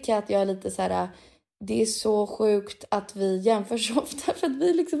olika att jag är lite så här... Det är så sjukt att vi jämför så ofta för att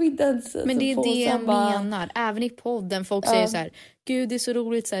vi liksom inte ens... Men det är det jag menar. Även i podden, folk säger så här, gud det är så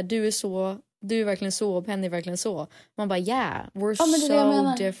roligt, så här, du är verkligen så och Penny är verkligen så. Man bara, we're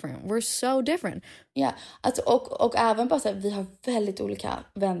so different. We're so different. Ja, alltså, och även bara så här, vi har väldigt olika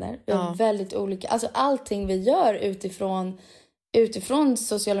vänner. Vi har väldigt olika... Alltså allting vi gör utifrån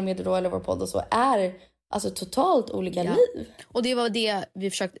sociala medier då, eller vår podd och så, är... Alltså totalt olika liv. Och det var det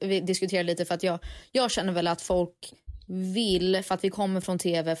vi diskuterade lite, för att jag känner väl att folk vill, för att vi kommer från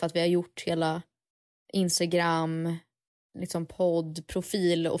tv, för att vi har gjort hela Instagram, liksom podd,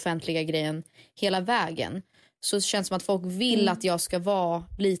 profil, offentliga grejen hela vägen. Så det känns som att folk vill att jag ska vara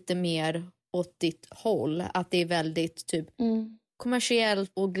lite mer åt ditt håll. Att det är väldigt typ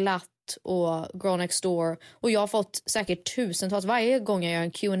kommersiellt och glatt och Girl Next Door. Och jag har fått säkert tusentals, varje gång jag gör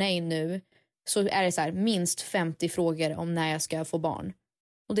en Q&A nu så är det så här, minst 50 frågor om när jag ska få barn.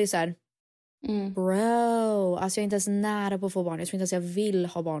 Och det är så här, bro, alltså jag är inte ens nära på att få barn. Jag tror inte ens jag vill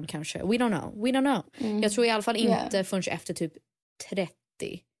ha barn kanske. We don't know. Jag tror i alla fall inte förrän efter typ 30.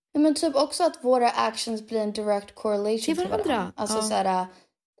 Men typ också att våra actions blir en direct correlation till varandra. Alltså så här,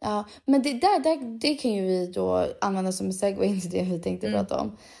 men det kan ju vi då använda som en segue till det vi tänkte prata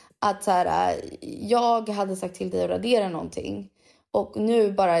om. Att så här, jag hade sagt till dig att radera någonting. Och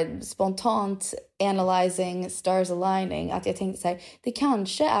nu bara spontant analyzing, stars aligning, att jag tänkte så här, det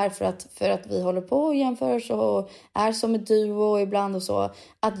kanske är för att vi håller på och jämför och är som ett duo ibland och så,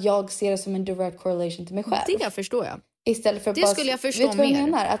 att jag ser det som en direct correlation till mig själv. Det förstår jag. Istället för det skulle jag förstå vet mer. Vad jag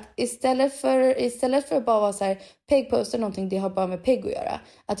menar? Att istället för att bara vara så här, Peg postar någonting, det har bara med Peg att göra.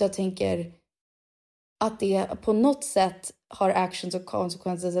 Att jag tänker att det på något sätt har actions och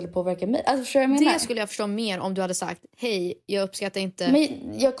konsekvenser eller påverkar mig. Alltså förstår jag vad jag menar? Det skulle jag förstå mer om du hade sagt hej, jag uppskattar inte.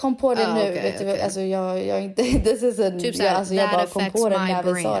 Men jag kom på det nu, okay, vet du, alltså jag inte typ såhär, alltså jag bara kom på det när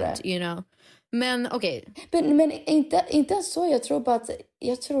vi sa det. You know. Men okej. Men inte ens så, jag tror bara att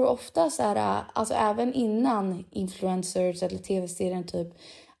jag tror ofta så här, alltså även innan influencers eller tv-serien typ,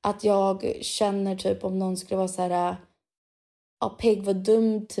 att jag känner typ om någon skulle vara så här, Peg var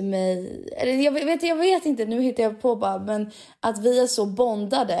dum till mig. Eller jag vet inte, nu hittar jag på bara, men att vi är så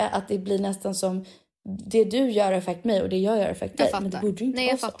bondade att det blir nästan som det du gör affekt mig och det jag gör affekt dig. Men det borde inte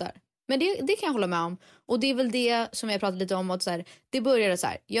jag fattar. Men det kan jag hålla med om. Och det är väl det som jag pratade lite om, att så här, det började så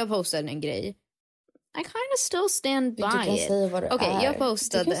här, jag postade en grej. I kind of still stand by it. Okej, jag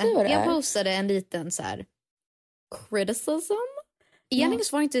postade en liten så här criticism. Egentligen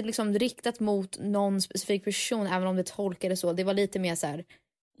så var det inte liksom riktat mot någon specifik person, även om det tolkade så. Det var lite mer så här,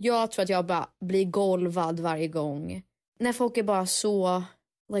 jag tror att jag bara blir golvad varje gång. När folk är bara så,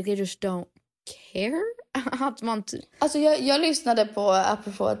 like they just don't care. Att man alltså jag lyssnade på,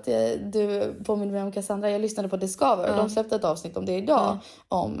 apropå att du påminner mig om Cassandra, jag lyssnade på Discover. De släppte ett avsnitt om det idag.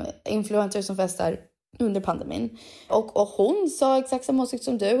 Om influencers som festar under pandemin. Och hon sa exakt samma åsikt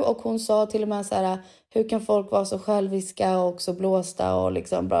som du. Och hon sa till och med så här, hur kan folk vara så själviska och så blåsta och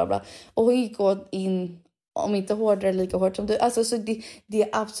liksom bla bla. Och hon gick in, om inte hårdare, lika hårt som du. Alltså så det är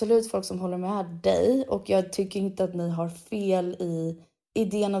absolut folk som håller med dig. Och jag tycker inte att ni har fel i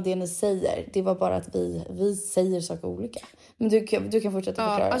idén av det ni säger. Det var bara att vi säger saker olika. Men du kan fortsätta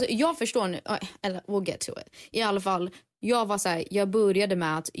förklara. Alltså jag förstår nu, eller we'll get to it. I alla fall, jag var så här, jag började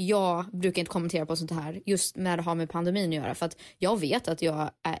med att jag brukar inte kommentera på sånt här just när det har med pandemin att göra, för att jag vet att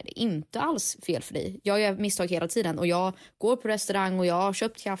jag är inte alls fel för dig. Jag gör misstag hela tiden och jag går på restaurang och jag har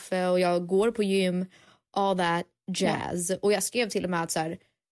köpt kaffe och jag går på gym, all that jazz. Och jag skrev till och med att så här,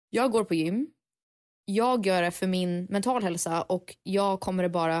 jag går på gym, jag gör det för min mental hälsa och jag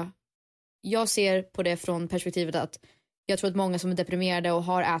ser på det från perspektivet att jag tror att många som är deprimerade och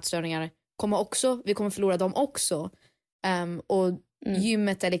har ätstörningar vi kommer förlora dem också. Och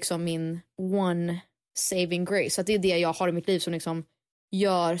gymmet är liksom min one saving grace. Så att det är det jag har i mitt liv som liksom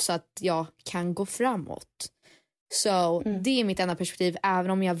gör så att jag kan gå framåt. Så det är mitt enda perspektiv,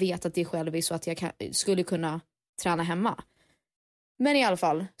 även om jag vet att det är själviskt så att jag skulle kunna träna hemma. Men i alla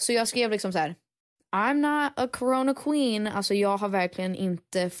fall, så jag skrev liksom så här: I'm not a corona queen. Alltså jag har verkligen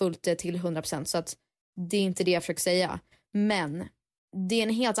inte följt det till 100%, så att det är inte det jag försöker säga. Men det är en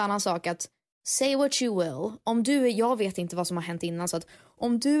helt annan sak att say what you will. Jag vet inte vad som har hänt innan, så att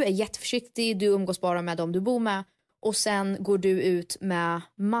om du är jätteförsiktig, du umgås bara med dem du bor med och sen går du ut med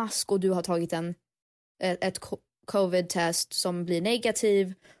mask och du har tagit ett covid-test som blir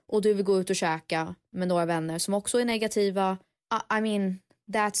negativ och du vill gå ut och käka med några vänner som också är negativa. I mean,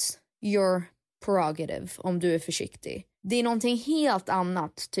 that's your prerogative om du är försiktig. Det är någonting helt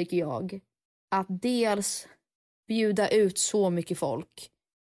annat, tycker jag, att dels bjuda ut så mycket folk,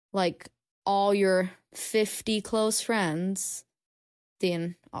 like all your 50 close friends. Det är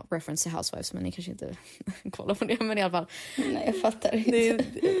en reference till Housewives, men ni kanske inte kollar på det, men i alla fall. Nej, jag fattar inte. Det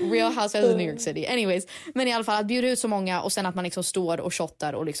är Real Housewives of New York City. Anyways, men i alla fall att bjuda ut så många och sen att man liksom står och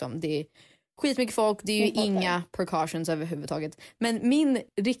shottar och liksom det är skitmycket folk, det är ju inga precautions överhuvudtaget. Men min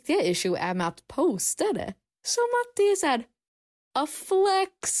riktiga issue är med att posta det som att det är så här a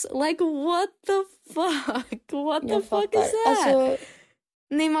flex, like what the fuck? What the fuck is that? Alltså,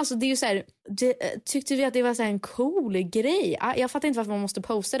 nej, men alltså det är ju så här, tyckte vi att det var så här en cool grej? Jag fattar inte varför man måste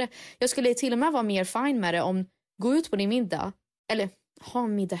posta det. Jag skulle till och med vara mer fine med det om gå ut på din middag, eller ha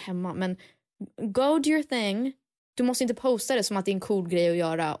en middag hemma, men go do your thing. Du måste inte posta det som att det är en cool grej att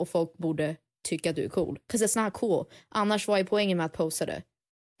göra och folk borde tycka att du är cool. 'Cause it's not cool. Annars var ju poängen med att posta det.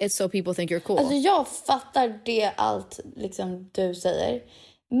 It's so people think you're cool. Alltså jag fattar det allt liksom du säger.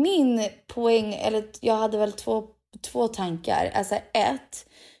 Min poäng, eller jag hade väl två tankar. Alltså ett,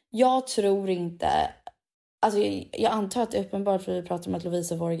 jag tror inte, alltså jag antar att det är uppenbart för att vi pratar om att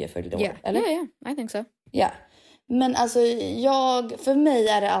Lovisa Vorge följde år, eller? Yeah, I think so. Ja, men alltså för mig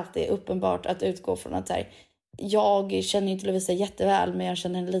är det alltid uppenbart att utgå från att så här, jag känner inte Lovisa jätteväl, men jag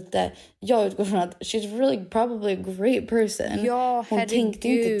känner henne lite. Jag utgår från att she's really probably a great person. Ja, hon tänkte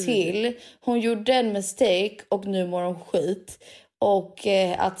inte till. Hon gjorde en mistake och nu mår hon skit. Och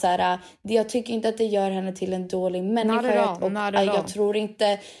att så här, jag tycker inte att det gör henne till en dålig människa. Och jag tror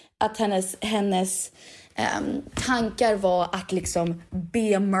inte att hennes tankar var att liksom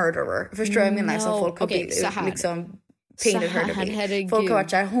be a murderer. Förstår jag menar? Som folk har liksom painted her to be. Folk har varit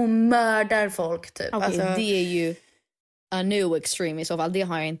så här, hon mördar folk typ. Okay, alltså, det är ju a new extreme i så fall. Det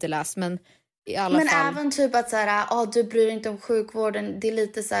har jag inte läst, men i alla fall. Men även typ att så här, du bryr dig inte om sjukvården. Det är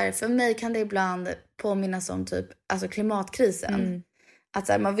lite så här, för mig kan det ibland påminnas om typ alltså klimatkrisen. Att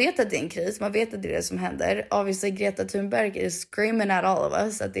så här, man vet att det är en kris, man vet att det är det som händer. Obviously Greta Thunberg is screaming at all of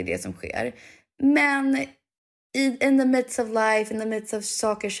us att det är det som sker. Men in the midst of life, in the midst of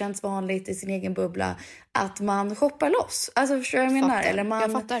saker känns vanligt i sin egen bubbla, att man shoppar loss. Alltså förstår jag vad jag menar? Eller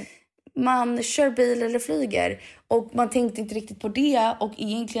jag fattar. Man kör bil eller flyger. Och man tänkte inte riktigt på det. Och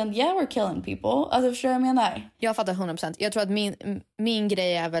egentligen, yeah, we're killing people. Alltså förstår jag vad jag menar? Jag fattar 100%. Jag tror att min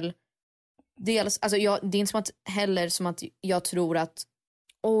grej är väl dels, alltså det är inte som att jag tror att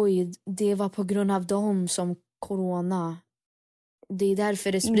oj, det var på grund av dem som corona. Det är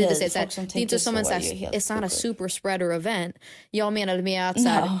därför det sprider sig. Det är inte som en it's not a super spreader event. Jag menade med att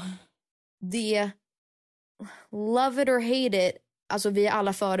det, love it or hate it, alltså vi är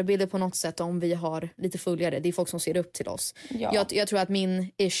alla förebilder på något sätt om vi har lite följare. Det är folk som ser upp till oss. Ja. Jag tror att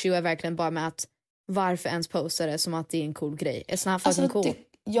min issue är verkligen bara med att varför ens posta det som att det är en cool grej. It's not fucking cool.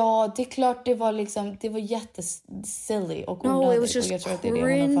 Det är klart det var liksom, det var jättesilly och onödigt. No, it was just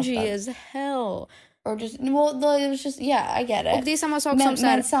cringy as hell. Or just, well, it was just, yeah, I get it. Och det är samma sak som så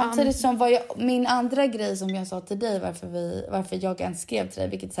här, men samtidigt som min andra grej som jag sa till dig, varför jag ens skrev till dig,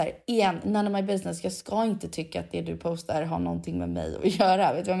 vilket så här, igen, none of my business, jag ska inte tycka att det du postar har någonting med mig att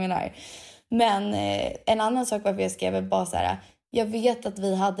göra, vet du vad jag menar? Men en annan sak varför jag skrev är bara så här, jag vet att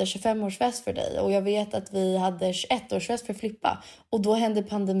vi hade 25-årsfest för dig och jag vet att vi hade 21-årsfest för Flippa, och då hände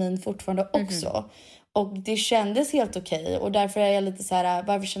pandemin fortfarande också. Och det kändes helt okej. Och därför är jag lite så här,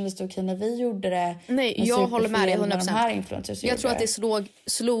 varför kändes det okej när vi gjorde det? Nej, jag håller med dig 100%. Jag tror att det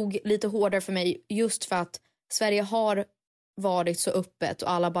slog lite hårdare för mig just för att Sverige har varit så öppet och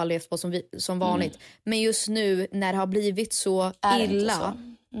alla bara levt på som vanligt. Men just nu när det har blivit så illa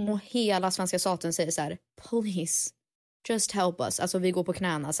och hela svenska staten säger så här, please, just help us. Alltså vi går på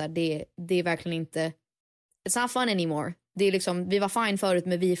knäna så här, det är verkligen inte, it's not fun anymore. Det är liksom, vi var fine förut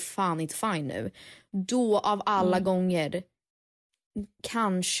men vi är fan inte fine nu. Då av alla gånger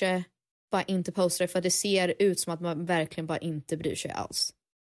kanske bara inte posta det, för att det ser ut som att man verkligen bara inte bryr sig alls.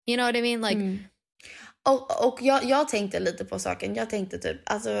 You know what I mean? Like, och jag tänkte lite på saken. Jag tänkte typ,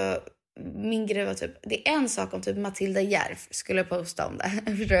 alltså min grej var typ, det är en sak om typ Matilda Järf skulle posta om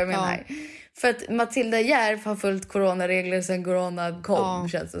det. Förstår jag menar? För att Matilda Järf har följt coronaregler sedan corona kom,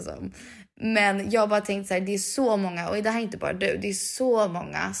 känns det som. Men jag bara tänkte så här, det är så många, och det här är inte bara du, det är så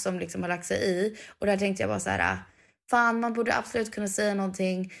många som liksom har lagt sig i. Och där tänkte jag bara så här, fan, man borde absolut kunna säga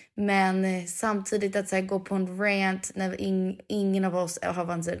någonting, men samtidigt att så här, gå på en rant när ingen av oss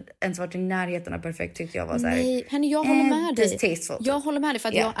har ens varit i närheten av perfekt, tyckte jag var så här. Nej, Penny, jag håller med dig. Distasteful. Jag håller med dig för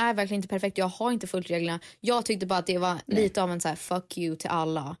att jag är verkligen inte perfekt. Jag har inte följt reglerna. Jag tyckte bara att det var lite av en så här fuck you till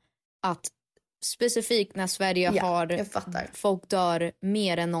alla. Att specifikt när Sverige har folk dör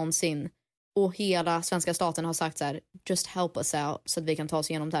mer än någonsin och hela svenska staten har sagt så här, just help us out så att vi kan ta oss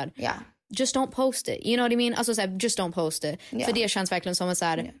igenom det här. Just don't post it. You know what I mean? Alltså så här, just don't post it. För det känns verkligen som en så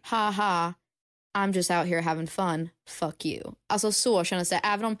här, haha, I'm just out here having fun. Fuck you. Alltså så känns det.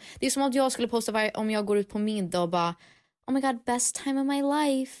 Även om det är som att jag skulle posta om jag går ut på middag och bara, oh my god, best time of my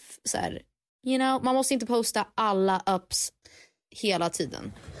life. Så här, you know, man måste inte posta alla ups hela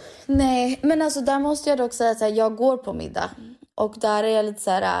tiden. Nej, men alltså där måste jag dock säga att jag går på middag. Och där är jag lite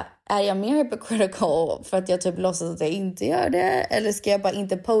så här, är jag mer hypocritical för att jag typ låtsas att jag inte gör det? Eller ska jag bara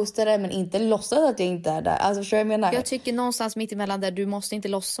inte posta det men inte låtsas att jag inte är där? Alltså förstår jag menar? Jag tycker någonstans mitt emellan där, du måste inte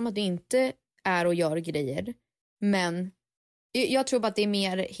låtsas som att du inte är och gör grejer. Men jag tror bara att det är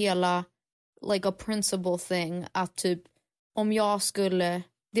mer hela like a principle thing. Att typ om jag skulle,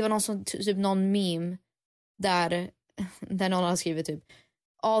 det var någon meme där någon har skrivit typ,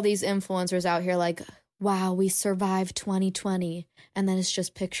 all these influencers out here like, wow, we survived 2020 and then it's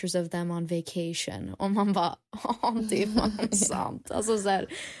just pictures of them on vacation. Och man bara, det är fan sant. Alltså så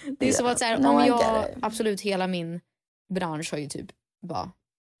här, det är som att så här, om jag, absolut hela min bransch har ju typ bara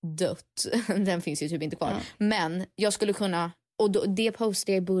dött. Den finns ju typ inte kvar. Men jag skulle kunna, och det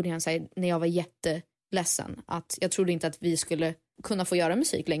postade jag i början så här, när jag var jätteledsen, att jag trodde inte att vi skulle kunna få göra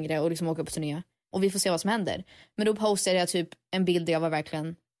musik längre och liksom åka på turné. Och vi får se vad som händer. Men då postade jag typ en bild där jag var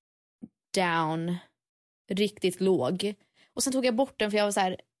verkligen down, riktigt låg. Och sen tog jag bort den för jag var så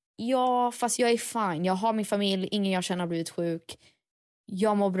här, ja, fast jag är fine. Jag har min familj, ingen jag känner har blivit sjuk.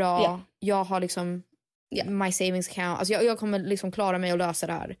 Jag mår bra. Jag har liksom my savings account. Alltså jag kommer liksom klara mig och lösa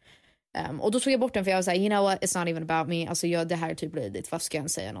det här. Och då tog jag bort den för jag var så här, you know what, it's not even about me. Alltså det här är typ löjligt. Varför ska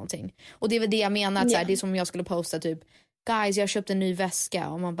jag säga någonting? Och det är väl det jag menar. Att så här, det är som jag skulle posta typ, guys, jag köpte en ny väska.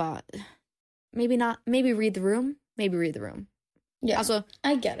 Och man bara, maybe not, maybe read the room. Maybe read the room. Yeah. Alltså,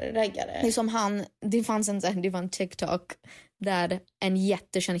 I get it. Det är som det var en TikTok där en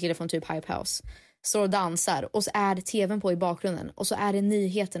jättekänd kille från typ Hype House står och dansar och så är det tvn på i bakgrunden och så är det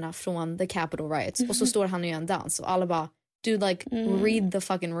nyheterna från the Capitol riots och så står han och gör en dans och alla bara dude, like, read the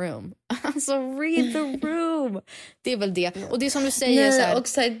fucking room. Alltså, read the room. Det är väl det. Och det är som du säger. Nej, så här, och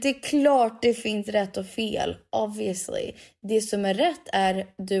så här, det är klart det finns rätt och fel. Obviously. Det som är rätt är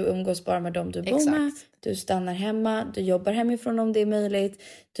du umgås bara med dem du bor med. Du stannar hemma. Du jobbar hemifrån om det är möjligt.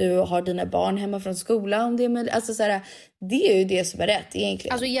 Du har dina barn hemma från skolan om det är möjligt. Alltså så här, det är ju det som är rätt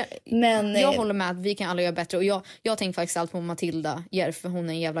egentligen. Alltså, jag håller med att vi kan alla göra bättre. Och jag tänker faktiskt allt på Matilda Järf, för hon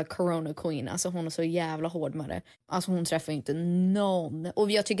är en jävla corona queen. Alltså hon är så jävla hård med det. Alltså hon träffar inte någon.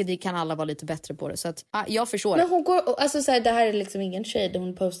 Och jag tycker att det kan alla vara lite bättre på det. Så att jag förstår det. Men hon går, alltså så här, det här är liksom ingen shade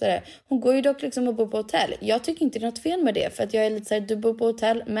hon postar det. Hon går ju dock liksom och bor på hotell. Jag tycker inte det är något fel med det. För att jag är lite så här, du bor på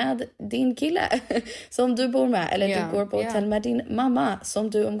hotell med din kille som du bor med. Eller du går på hotell med din mamma som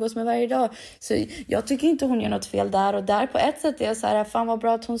du umgås med varje dag. Så jag tycker inte hon gör något fel där. Och där på ett sätt är jag så här, fan vad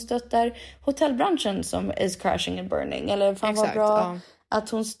bra att hon stöttar hotellbranschen som is crashing and burning. Eller fan vad bra att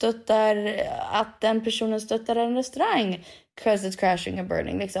hon stöttar, att den personen stöttar en restaurang because it's crashing and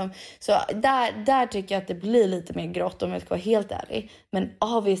burning liksom. Så där tycker jag att det blir lite mer grått om jag ska vara helt ärlig. Men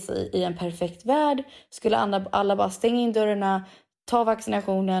obviously i en perfekt värld skulle alla bara stänga in dörrarna, ta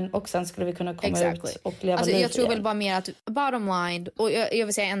vaccinationen och sen skulle vi kunna komma ut och leva livet. Jag tror väl bara mer att bottom line, och jag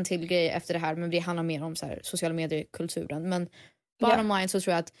vill säga en till grej efter det här, men det handlar mer om så här, sociala medier-kulturen. Men bottom line så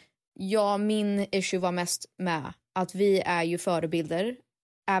tror jag att min issue var mest med att vi är ju förebilder.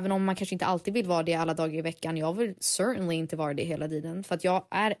 Även om man kanske inte alltid vill vara det alla dagar i veckan. Jag vill certainly inte vara det hela tiden. För att jag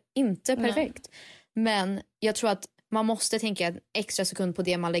är inte perfekt. Men jag tror att man måste tänka en extra sekund på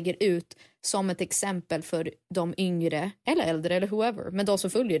det man lägger ut som ett exempel för de yngre eller äldre eller whoever, men de som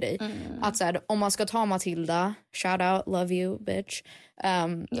följer dig. Att så här, om man ska ta Matilda, shout out, love you bitch,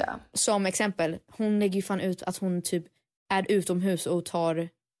 som exempel, hon lägger ju fan ut att hon typ är utomhus och tar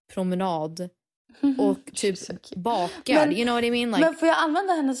promenad och typ bakar, you know what I mean? Like, men får jag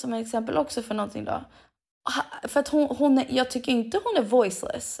använda henne som exempel också för någonting då? För att hon jag tycker inte hon är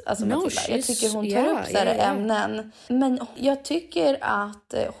voiceless, alltså Matilda. Jag tycker hon tar upp så här ämnen. Men jag tycker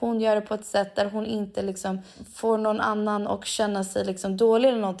att hon gör det på ett sätt där hon inte liksom får någon annan att känna sig liksom dålig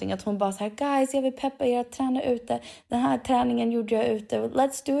eller någonting. Att hon bara så här, guys, jag vill peppa er att träna ute. Den här träningen gjorde jag ute.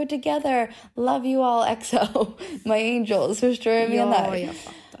 Let's do it together. Love you all, XO. My angels. Förstår du vad jag menar?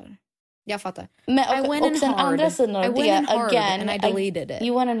 Jag fattar. Men och sen andra sidan av det, again, and I deleted it.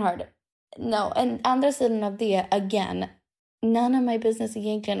 You went in hard. No, en andra sidan av det, again, none of my business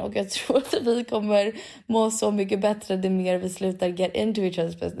egentligen, och jag tror att vi kommer må så mycket bättre det mer vi slutar get into each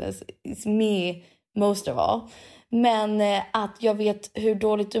other's business. It's me most of all. Men att jag vet hur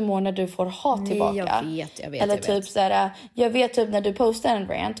dåligt du mår när du får hat tillbaka. Jag vet. Eller typ såhär, jag vet typ när du postar en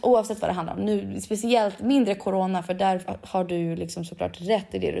rant, oavsett vad det handlar om. Nu speciellt mindre corona, för där har du liksom såklart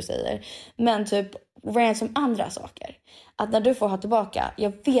rätt i det du säger. Men typ rant som andra saker. Att när du får hat tillbaka,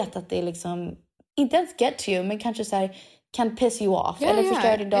 jag vet att det är liksom, inte ens get to you, men kanske så här kan piss you off. Eller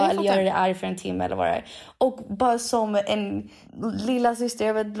förstöra dig idag, eller göra dig arg för en timme eller vad det är. Och bara som en lilla syster,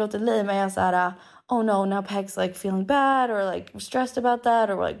 jag vet det låter lame, men jag så här, oh no, now Peg's like feeling bad or like stressed about that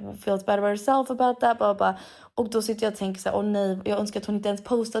or like feels bad about herself about that, blah, blah. Och då sitter jag och tänker så här, nej, jag önskar att hon inte ens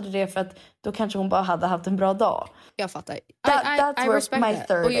postade det, för att då kanske hon bara hade haft en bra dag. Jag fattar. That's I respect my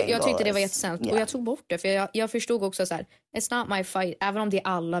third och jag tyckte det var jättesnällt. Och jag tog bort det, för jag förstod också så här, it's not my fight, även om det är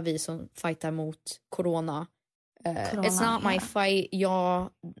alla vi som fightar mot corona. It's not my fight.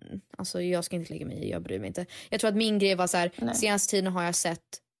 Jag ska inte lägga mig i, jag bryr mig inte. Jag tror att min grej var så här, senaste tiden har jag sett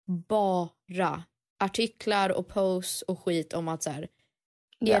bara artiklar och posts och skit om att så här,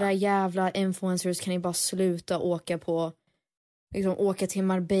 era jävla influencers, kan ni bara sluta åka till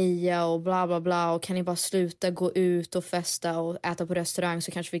Marbella och bla bla bla, och kan ni bara sluta gå ut och festa och äta på restaurang,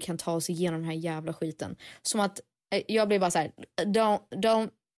 så kanske vi kan ta oss igenom den här jävla skiten. Som att jag blev bara så här, don't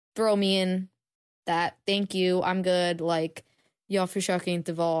throw me in that, thank you, I'm good, like, jag försöker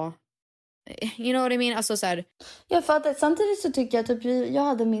inte vara, you know what I mean, alltså så här. Jag fattar. Samtidigt så tycker jag typ, jag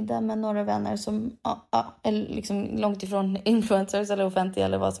hade middag med några vänner som eller liksom långt ifrån influencers eller offentliga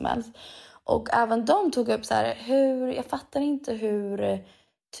eller vad som helst, och även de tog upp så här, jag fattar inte hur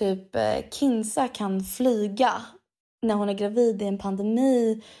typ Kinsa kan flyga när hon är gravid i en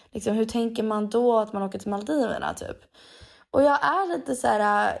pandemi, liksom, hur tänker man då att man åker till Maldiverna typ? Och jag är lite så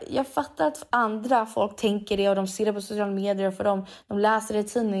här, jag fattar att andra folk tänker det och de ser det på sociala medier, och för de läser det i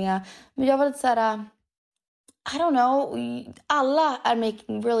tidningar. Men jag var lite så här, I don't know, alla är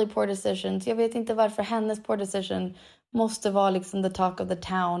making really poor decisions. Jag vet inte varför hennes poor decision måste vara liksom the talk of the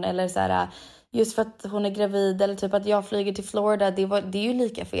town, eller så här, just för att hon är gravid, eller typ att jag flyger till Florida, det är ju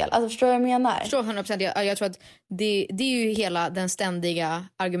lika fel. Alltså förstår du vad jag menar? Förstår 100%. Jag tror att det är ju hela den ständiga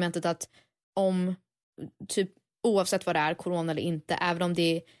argumentet att om typ oavsett vad det är, corona eller inte, även om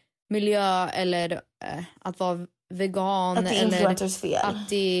det är miljö eller att vara vegan, att det är influencers fel. Att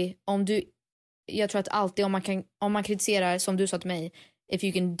det, jag tror att alltid om man kritiserar, som du sa till mig, if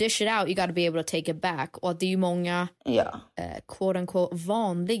you can dish it out, you gotta be able to take it back. Och att det är ju många quote unquote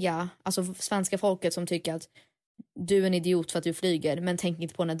vanliga, alltså svenska folket som tycker att du är en idiot för att du flyger, men tänk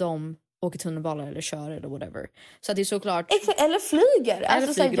inte på när de åker tunnelbana eller kör eller whatever. Så att det är såklart... Eller flyger.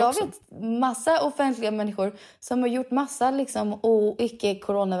 Alltså, flyger jag också. vet massa offentliga människor som har gjort massa liksom,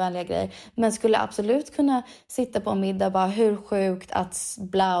 icke-coronavänliga grejer. Men skulle absolut kunna sitta på en middag och bara hur sjukt att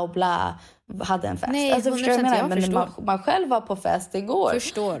bla och bla hade en fest. Nej, alltså, förstår jag men man själv var på fest igår. Jag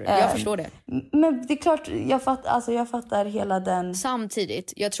förstår det. Men det är klart, jag fattar hela den...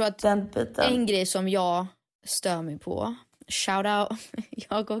 Samtidigt, jag tror att en grej som jag stör mig på, shout out,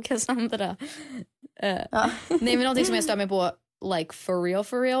 jag och Cassandra. Nej, men någonting som jag stör mig på, like for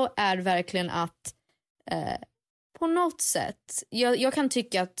real, är verkligen att på något sätt, jag kan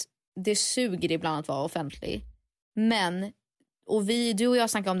tycka att det suger ibland att vara offentlig. Men, och du och jag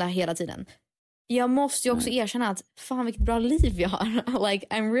snackar om det här hela tiden. Jag måste ju också erkänna att fan vilket bra liv jag har. Like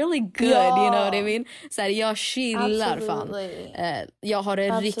I'm really good, you know what I mean? Så här, jag chillar fan. Jag har det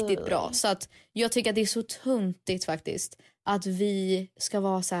riktigt bra. Så att jag tycker att det är så tuntigt faktiskt att vi ska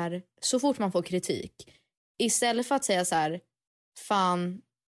vara så här, så fort man får kritik, istället för att säga så här, fan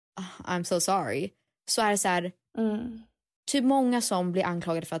I'm so sorry, så är det så här, typ många som blir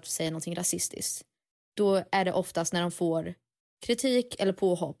anklagade för att säga någonting rasistiskt. Då är det oftast när de får kritik eller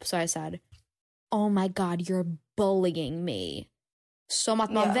påhopp så är det så här, oh my god, you're bullying me. Som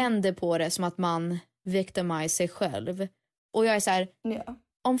att man vänder på det, som att man victimiserar sig själv. Och jag är så här,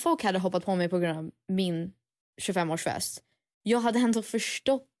 om folk hade hoppat på mig på grund av min 25-årsfest, jag hade ändå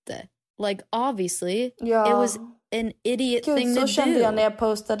förstått det. Like obviously, it was an idiot thing to do. Så kände jag när jag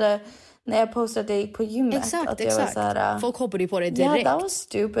postade det på gymmet. Exakt. Så här, folk hoppade ju på det direkt. Yeah, that was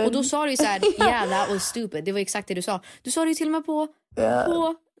stupid. Och då sa du ju så här, yeah, that was stupid. Det var exakt det du sa. Du sa det ju till och med på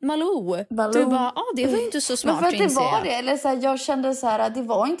Malou. Du bara, det var inte så smart. Men för att det var det. Eller så här, jag kände så här, det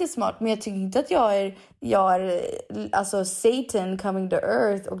var inte smart. Men jag tycker inte att jag är alltså Satan coming to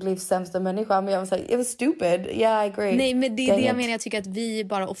earth och livs sämsta människa. Men jag var så här, it was stupid. Yeah, I agree. Nej, men det är det jag menar. Jag tycker att vi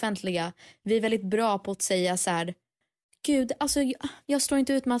bara offentliga, vi är väldigt bra på att säga så här, gud, alltså jag står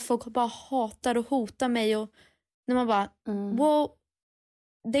inte ut med att folk bara hatar och hotar mig. Och när man bara, well,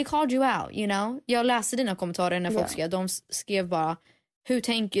 they called you out, you know. Jag läste dina kommentarer när folk skrev. De skrev bara, hur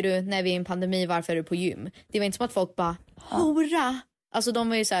tänker du när vi är i en pandemi, varför är du på gym? Det var inte som att folk bara, hora. Alltså de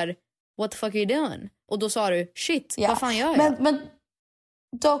var ju så här, what the fuck are you doing? Och då sa du, shit, vad fan gör jag? Men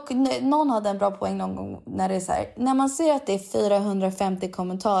dock, någon hade en bra poäng någon gång när det är så här, när man ser att det är 450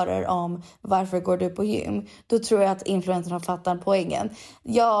 kommentarer om varför går du på gym, då tror jag att influencerna fattar poängen.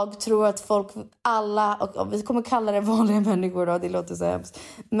 Jag tror att folk, alla, och vi kommer kalla det vanliga människor då, det låter så hemskt,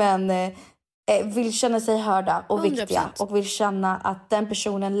 men vill känna sig hörda och 100%. Viktiga och vill känna att den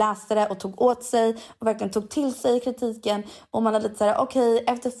personen läste det och tog åt sig och verkligen tog till sig kritiken, och man är lite så här, okej,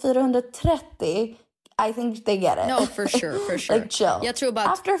 efter 430 I think they get it. No, for sure. Like chill. Jag tror bara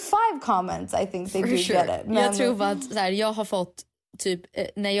att, after 5 comments I think they do get it. Men jag tror bara att så här, jag har fått typ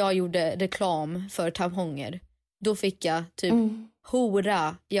när jag gjorde reklam för tamponger, då fick jag typ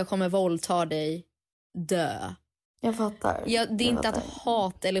hora, jag kommer våldta dig, dö. Jag fattar. Det är inte att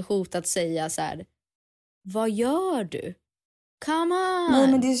hat eller hot att säga så här, vad gör du? Come on! Nej,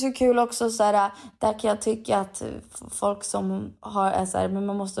 men det är så kul också så här, där kan jag tycka att folk som är så här, men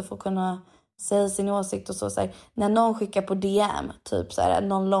man måste få kunna säga sin åsikt och så här, när någon skickar på DM typ så här,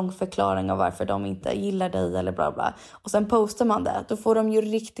 någon lång förklaring av varför de inte gillar dig eller bla bla, och sen postar man det, då får de ju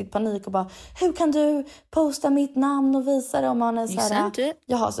riktigt panik och bara, hur kan du posta mitt namn och visa det, om man är så här,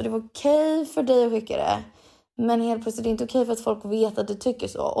 jaha, så det var okej för dig att skicka det, men helt plötsligt är det inte okej för att folk vet att du tycker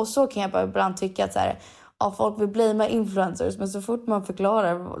så. Och så kan jag bara ibland tycka att så här, folk vill bli med influencers, men så fort man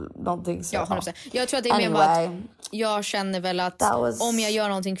förklarar någonting så... Ja, 100%. Jag tror att det är mer bara att jag känner väl att om jag gör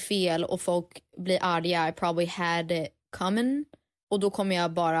någonting fel och folk blir arga, I probably had it coming. Och då kommer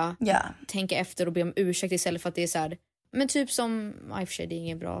jag bara tänka efter och be om ursäkt istället för att det är så här... Men typ som, i och för sig det är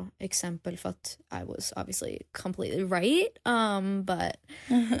ingen bra exempel för att I was obviously completely right. But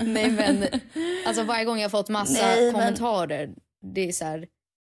nej, men alltså varje gång jag har fått massa kommentarer, det är så här,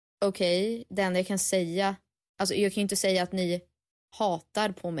 okej, det enda jag kan säga, alltså jag kan ju inte säga att ni hatar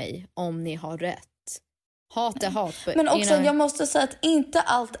på mig om ni har rätt. Hat är hat. But, men också jag måste säga att inte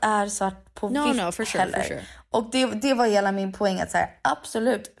allt är svart på vitt for sure, heller. For sure. Och det var hela min poäng, att så här,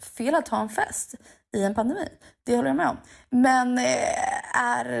 absolut fel att ha en fest. i en pandemi. Det håller jag med om. Men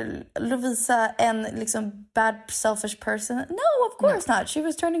är Lovisa en liksom bad selfish person? No, of course not. She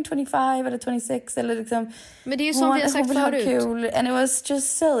was turning 25 eller 26 eller liksom. Men det är ju som vi har sagt förut. Cool, and it was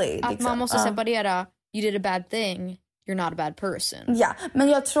just silly. Att liksom. Man måste separera. You did a bad thing. You're not a bad person. Ja, men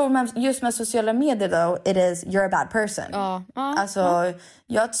jag tror just med sociala medier då, it is you're a bad person. Alltså,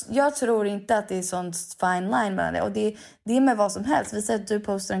 jag tror inte att det är sån fine line mellan det. Och det är med vad som helst. Vi säger att du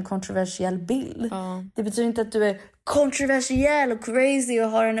postar en kontroversiell bild. Det betyder inte att du är kontroversiell och crazy och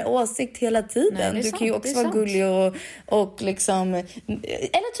har en åsikt hela tiden. Nej, du kan ju också vara gullig och liksom...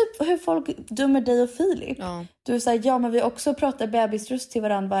 Eller typ hur folk dömer dig och Filip. Du säger, ja men vi också pratar bebisröst till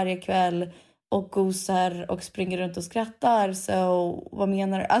varandra varje kväll. Och gosar och springer runt och skrattar. Så vad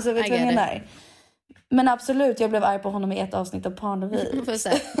menar du? Alltså vet du vad jag menar? Men absolut, jag blev arg på honom i ett avsnitt av Parnevik. För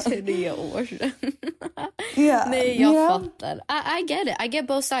såhär 3 år sedan. Nej, jag fattar. I get it. I get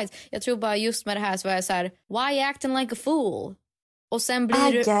both sides. Jag tror bara just med det här så var jag såhär, why acting like a fool? Och sen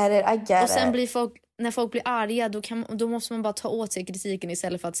blir I get och sen it. blir folk, när folk blir arga då måste man bara ta åt sig kritiken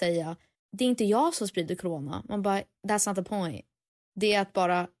istället för att säga, det är inte jag som sprider corona. Man bara, that's not the point. Det är att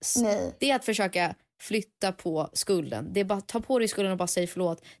bara det är att försöka flytta på skulden. Det är bara ta på dig skulden och bara säga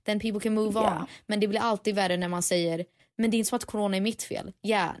förlåt. Then people can move on. Men det blir alltid värre när man säger, men det är inte som att corona är mitt fel.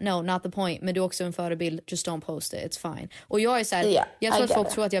 Yeah, no, not the point. Men du är också en förebild. Just don't post it, it's fine. Och jag är såhär, jag tror att folk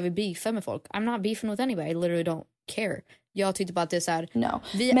tror att jag vill beefa med folk. I'm not beefing with anybody. I literally don't care. Jag tyckte bara att det är såhär,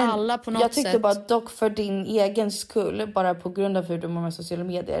 vi men alla på något sätt. Jag tyckte bara dock för din egen skull, bara på grund av hur du mår med sociala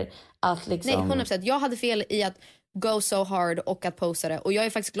medier, att liksom... Nej, 100%. Jag hade fel i att go so hard och att posta det. Och jag är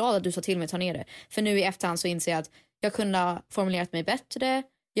faktiskt glad att du sa till mig att ta ner det. För nu i efterhand så inser jag att jag kunde ha formulerat mig bättre.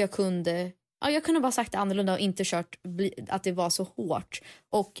 Jag kunde bara sagt det annorlunda och inte kört att det var så hårt.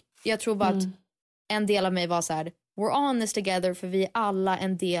 Och jag tror bara att en del av mig var så här, we're on this together, för vi är alla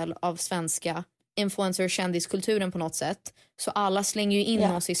en del av svenska influencer- och kändiskulturen på något sätt. Så alla slänger ju in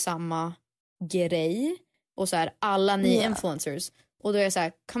oss i samma grej. Och så här, alla ni influencers. Och då är jag så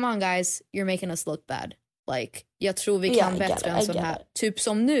här, come on guys, you're making us look bad. Like, jag tror vi kan bättre än sån här. Typ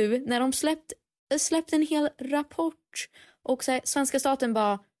som nu, när de släppte en hel rapport. Och så här, svenska staten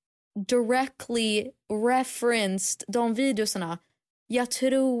bara directly referenced de videosarna. Jag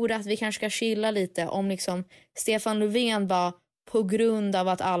tror att vi kanske ska chilla lite om liksom Stefan Löfven bara, på grund av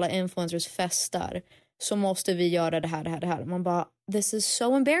att alla influencers festar så måste vi göra det här. Man bara, this is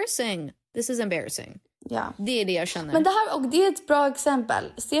so embarrassing. This is embarrassing. Ja. Det är det jag känner. Men det här, och det är ett bra exempel.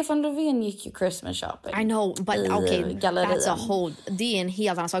 Stefan Löfven gick ju Christmas shopping. I know, but okay, that's a whole, det är en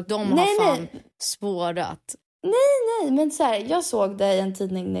helt annan sak. De har fan spårat. Nej, men så här, jag såg det i en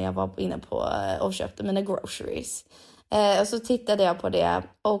tidning när jag var inne på och köpte mina groceries. Och så tittade jag på det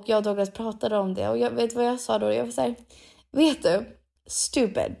och jag och Douglas pratade om det och jag vet vad jag sa då. Jag var så här, vet du,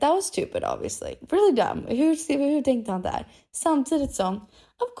 stupid. That was stupid obviously. Really dumb. Hur tänkte han där? Samtidigt som,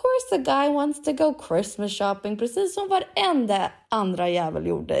 of course the guy wants to go Christmas shopping, precis som varenda andra jävel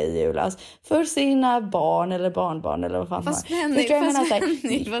gjorde i julas. För sina barn eller barnbarn eller vad fan. Vad spännigt.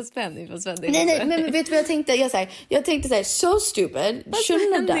 Nej, men vet du vad jag tänkte? Jag tänkte så här, so stupid,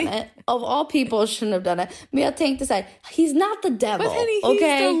 shouldn't have done it. Of all people shouldn't have done it. Men jag tänkte så här, he's not the devil. But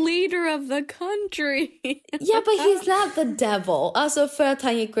he's the leader of the country. Yeah, but he's not the devil. Alltså för att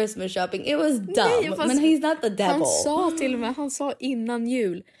han gick Christmas shopping, it was dumb. Nej, men he's not the devil. Han sa innan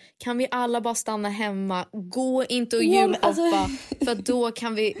jul, kan vi alla bara stanna hemma, gå inte och julhoppa, för då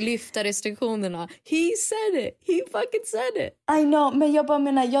kan vi lyfta restriktionerna. He said it. He fucking said it. I know, men jag bara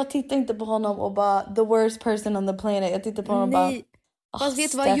menar, jag tittar inte på honom och bara the worst person on the planet. Jag tittar på honom och bara, fast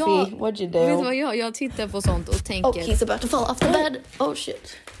vet Steffi, what'd you do? Vet du vad jag tittar på sånt och tänker, oh, he's about to fall off the bed. Oh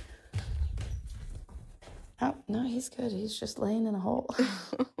shit. Oh, no, he's good. He's just laying in a hole.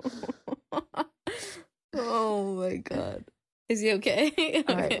 Oh my god. Is he okay?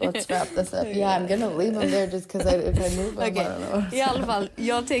 All right, let's wrap this up. Yeah, I'm gonna leave him there just because if I move him, I don't know. I alla fall,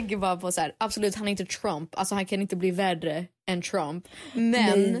 jag tänker bara på så här, absolut, han är inte Trump. Alltså han kan inte bli värre än Trump.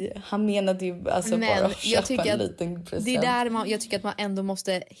 Men nej, han menade ju alltså bara att köpa en liten present. Det är där jag tycker att man ändå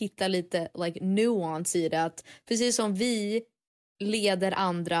måste hitta lite like nuance i det. Att precis som vi leder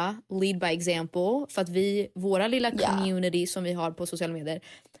andra, lead by example, för att våra lilla community som vi har på sociala medier,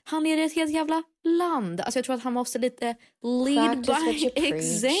 han leder ett helt jävla land. Alltså jag tror att han måste lite lead by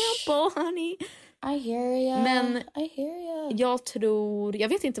example, honey. I hear ya. Men I hear ya. jag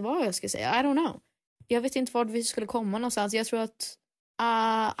vet inte vad jag ska säga. I don't know. Jag vet inte vart vi skulle komma någonstans. Jag tror att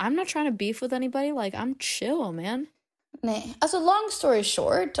I'm not trying to beef with anybody. Like, I'm chill, man. Nej, alltså long story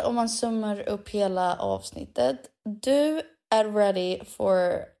short, om man summar upp hela avsnittet. Du är ready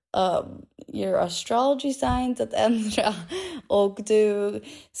for your astrology signs att ändra och du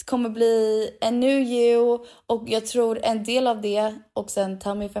kommer bli en new you, och jag tror en del av det, och sen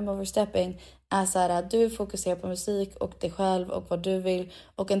tell me if I'm overstepping, är så här att du fokuserar på musik och dig själv och vad du vill,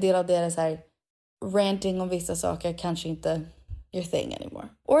 och en del av det är så här ranting om vissa saker kanske inte your thing anymore,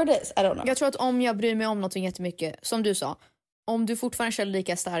 or it is, I don't know. Jag tror att om jag bryr mig om något jättemycket, som du sa, om du fortfarande känner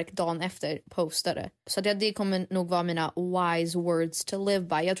lika stark dagen efter postare, så det kommer nog vara mina wise words to live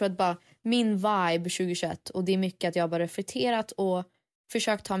by. Jag tror att bara min vibe 2021, och det är mycket att jag bara reflekterat och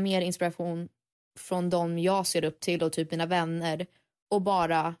försökt ta mer inspiration från dem jag ser upp till och typ mina vänner, och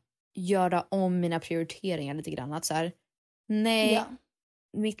bara göra om mina prioriteringar lite grann. Att så här, nej,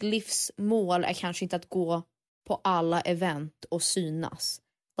 mitt livsmål är kanske inte att gå på alla event och synas.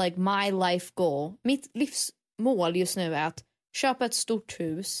 Like my life goal, mitt livsmål just nu är att köpa ett stort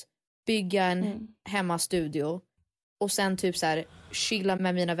hus, bygga en hemmastudio och sen typ så här chilla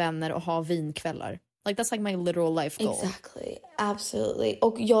med mina vänner och ha vinkvällar. Like that's like my literal life goal. Exactly, absolutely.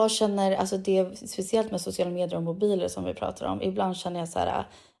 Och jag känner, alltså det speciellt med sociala medier och mobiler som vi pratar om, ibland känner jag så här,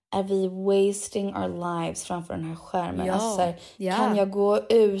 är vi wasting our lives framför den här skärmen? Ja. Alltså så här, kan jag gå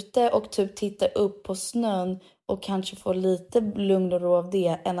ute och typ titta upp på snön och kanske få lite lugn och ro av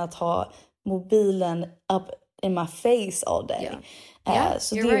det, än att ha mobilen up in my face all day.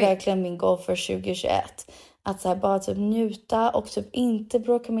 Så det är verkligen min goal för 2021. Att så här, bara typ njuta och typ inte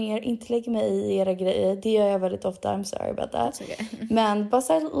bråka med er, inte lägga mig i era grejer. Det gör jag väldigt ofta, I'm sorry about that. Okay. Men bara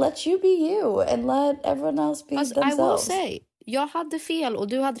så här, let you be you and let everyone else be themselves. I will say, jag hade fel och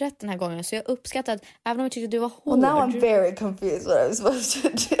du hade rätt den här gången, så jag uppskattar att även om jag tyckte att du var hård. Well, now I'm very confused what I'm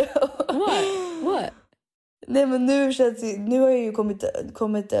supposed to do. What? Nej, men nu har jag ju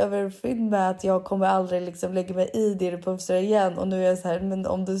kommit överfylld med att jag kommer aldrig liksom lägga mig i det du postar igen, och nu är jag så här, men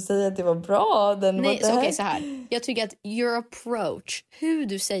om du säger att det var bra, den nej, så okej, så här. Jag tycker att your approach, hur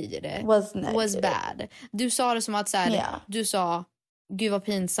du säger det, was bad. Du sa det som att så här, du sa, gud vad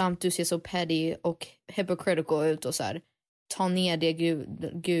pinsamt, du ser så petty och hypocritical ut och så här, ta ner det,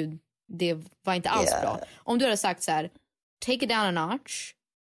 gud det var inte alls bra. Om du hade sagt så här, take it down a notch,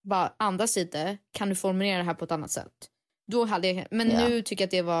 bara andas lite, kan du formulera det här på ett annat sätt, då hade jag, men nu tycker jag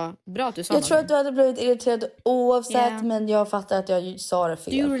att det var bra att du sa. Jag tror att du hade blivit irriterad oavsett, men jag fattar att jag sa det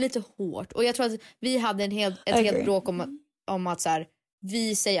fel. Du gjorde lite hårt, och jag tror att vi hade ett helt bråk om att så här,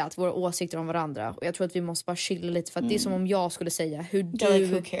 vi säger att våra åsikter om varandra, och jag tror att vi måste bara chilla lite, för att det är som om jag skulle säga hur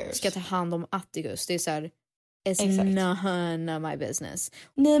du ska ta hand om Atticus. Det är så här, it's none of my business.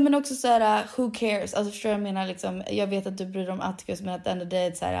 Nej, men också så här, who cares? Alltså förstår jag menar liksom, jag vet att du bryr dig om Atticus, men att ändå det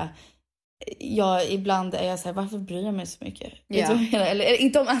är så här, ibland är jag så här, varför bryr jag mig så mycket? Eller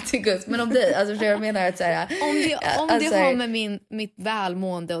inte om Atticus, men om dig. Alltså förstår jag menar att så här, om det har med mitt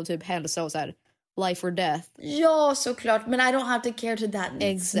välmående och typ hälsa och så här, life or death. Ja, såklart. Men I don't have to care to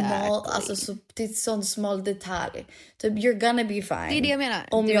that small, alltså så, det är sån small detalj. Typ, you're gonna be fine. Det är det jag menar.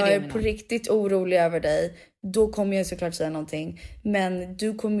 Om jag är på riktigt orolig över dig, då kommer jag såklart säga någonting. Men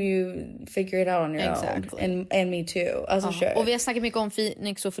du kommer ju figure it out on your own. And me too. Alltså, sure. Och vi har snackat mycket om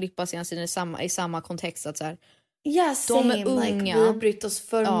Phoenix och Filippa senast i samma kontext. Att så här, de är unga. Like, vi har brytt oss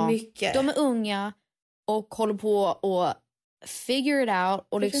för mycket. De är unga och håller på och figure it out,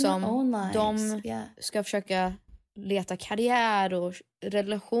 och liksom de ska försöka leta karriär och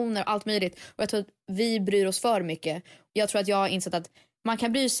relationer och allt möjligt, och jag tror att vi bryr oss för mycket. Jag tror att jag har insett att man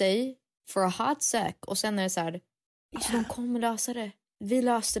kan bry sig for a hot sec, och sen är det så här, alltså de kommer lösa det, vi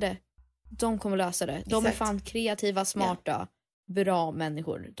löste det, de kommer lösa det, de är fan kreativa, smarta, bra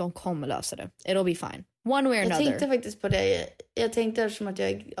människor, de kommer lösa det, it'll be fine, one way or another. Jag tänkte faktiskt på det, jag tänkte eftersom att jag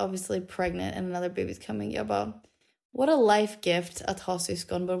är obviously pregnant and another baby's coming, jag bara, what a life gift att ha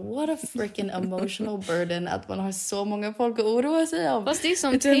syskon, but what a freaking emotional burden att man har så många folk att oroa sig om. Fast det är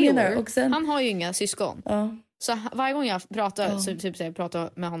som Taylor, han har ju inga syskon. Så varje gång jag pratar, så typ jag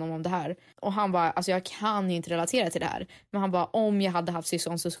pratar med honom om det här, och han bara, alltså jag kan ju inte relatera till det här, men han bara, om jag hade haft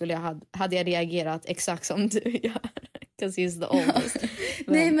syskon så hade jag reagerat exakt som du gör. Because he's the oldest.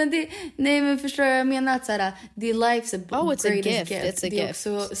 nej men förstår jag menar att så här, the life's a gift. It's a gift.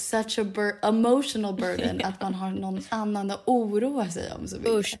 Också such a emotional burden att man har någon annan att oroa sig om så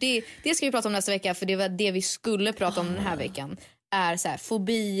mycket. Usch, det ska vi prata om nästa vecka, för det var det vi skulle prata om den här veckan. Är så här,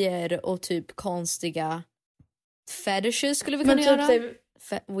 fobier och typ konstiga fetishes skulle vi kunna göra. Typ,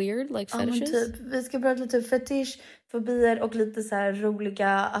 weird like fetishes. Typ, vi ska prata lite fetish, fobier och lite så här roliga,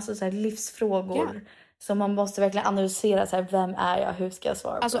 alltså så här livsfrågor. Så man måste verkligen analysera så här, vem är jag, hur ska jag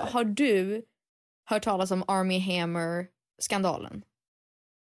svara på alltså, det? har du hört talas om Army Hammer-skandalen?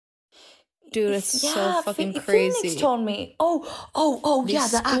 Dude, it's so fucking crazy. Phoenix told me. Yeah,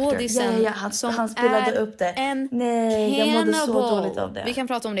 the actor. Ja, han spelade upp det. Nej, jag mådde så dåligt av det. Vi kan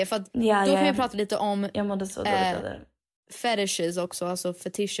prata om det, för att då kan vi prata lite om jag mådde så dåligt av det. Fetishes också, alltså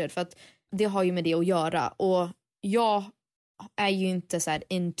fetischer, för att det har ju med det att göra. Och jag är ju inte så här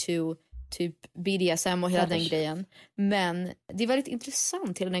into typ BDSM och hela den grejen. Men det är väldigt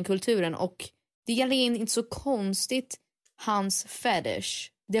intressant, hela den kulturen. Och det är egentligen inte så konstigt, hans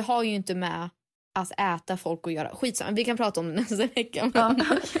fetish. Det har ju inte med att äta folk och göra. Skitsamma, vi kan prata om det nästa vecka.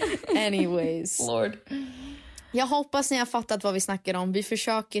 Anyways. Lord. Jag hoppas ni har fattat vad vi snackar om. Vi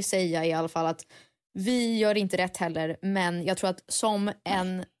försöker säga i alla fall att vi gör inte rätt heller. Men jag tror att som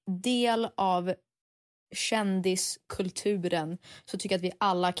en del av kändiskulturen så tycker jag att vi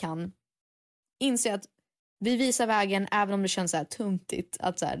alla kan inse att vi visar vägen, även om det känns så här tuntigt.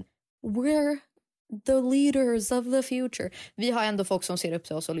 Att så här, we're the leaders of the future. Vi har ändå folk som ser upp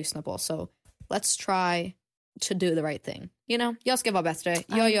till oss och lyssnar på oss. So let's try to do the right thing. You know, jag ska vara bättre.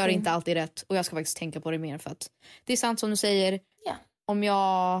 Jag gör inte alltid rätt. Och jag ska faktiskt tänka på det mer, för att det är sant som du säger. Yeah. Om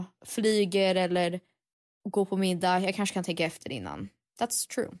jag flyger eller går på middag, jag kanske kan tänka efter innan. That's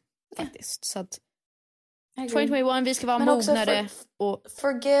true, faktiskt. Så att 2021, vi ska vara mognare. Och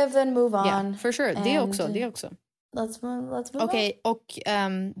forgive and move on. Yeah, for sure. Det också. Let's move okay, on. Och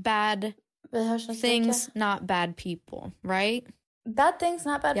bad things, not bad people, right? Bad things,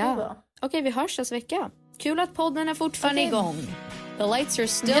 not bad people. Okej, vi hörs nästa vecka. Kul att podden är fortfarande igång. The lights are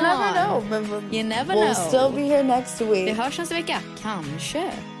still you on. You never know. We'll still be here next week. Vi hörs nästa vecka.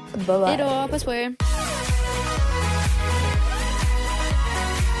 Kanske. Bye-bye. Hejdå, puss på er.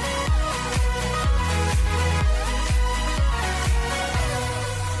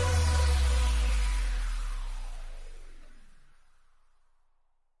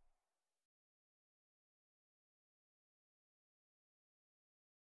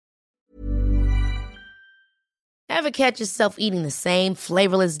 Ever catch yourself eating the same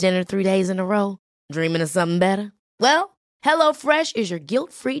flavorless dinner 3 days in a row? Dreaming of something better? Well, HelloFresh is your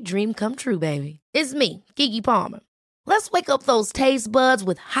guilt-free dream come true, baby. It's me, Keke Palmer. Let's wake up those taste buds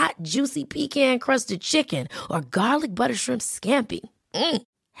with hot, juicy pecan-crusted chicken or garlic butter shrimp scampi.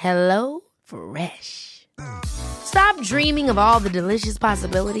 Hello Fresh. Stop dreaming of all the delicious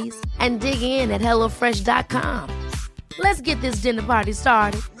possibilities and dig in at HelloFresh.com. Let's get this dinner party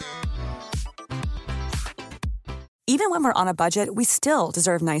started. Even when we're on a budget, we still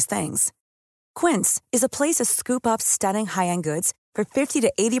deserve nice things. Quince is a place to scoop up stunning high-end goods for 50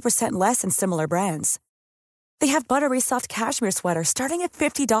 to 80% less than similar brands. They have buttery soft cashmere sweaters starting at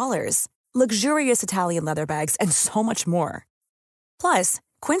 $50, luxurious Italian leather bags, and so much more. Plus,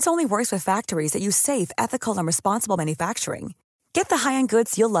 Quince only works with factories that use safe, ethical, and responsible manufacturing. Get the high-end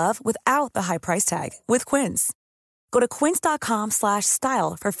goods you'll love without the high price tag with Quince. Go to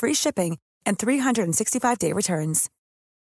quince.com/style for free shipping and 365-day returns.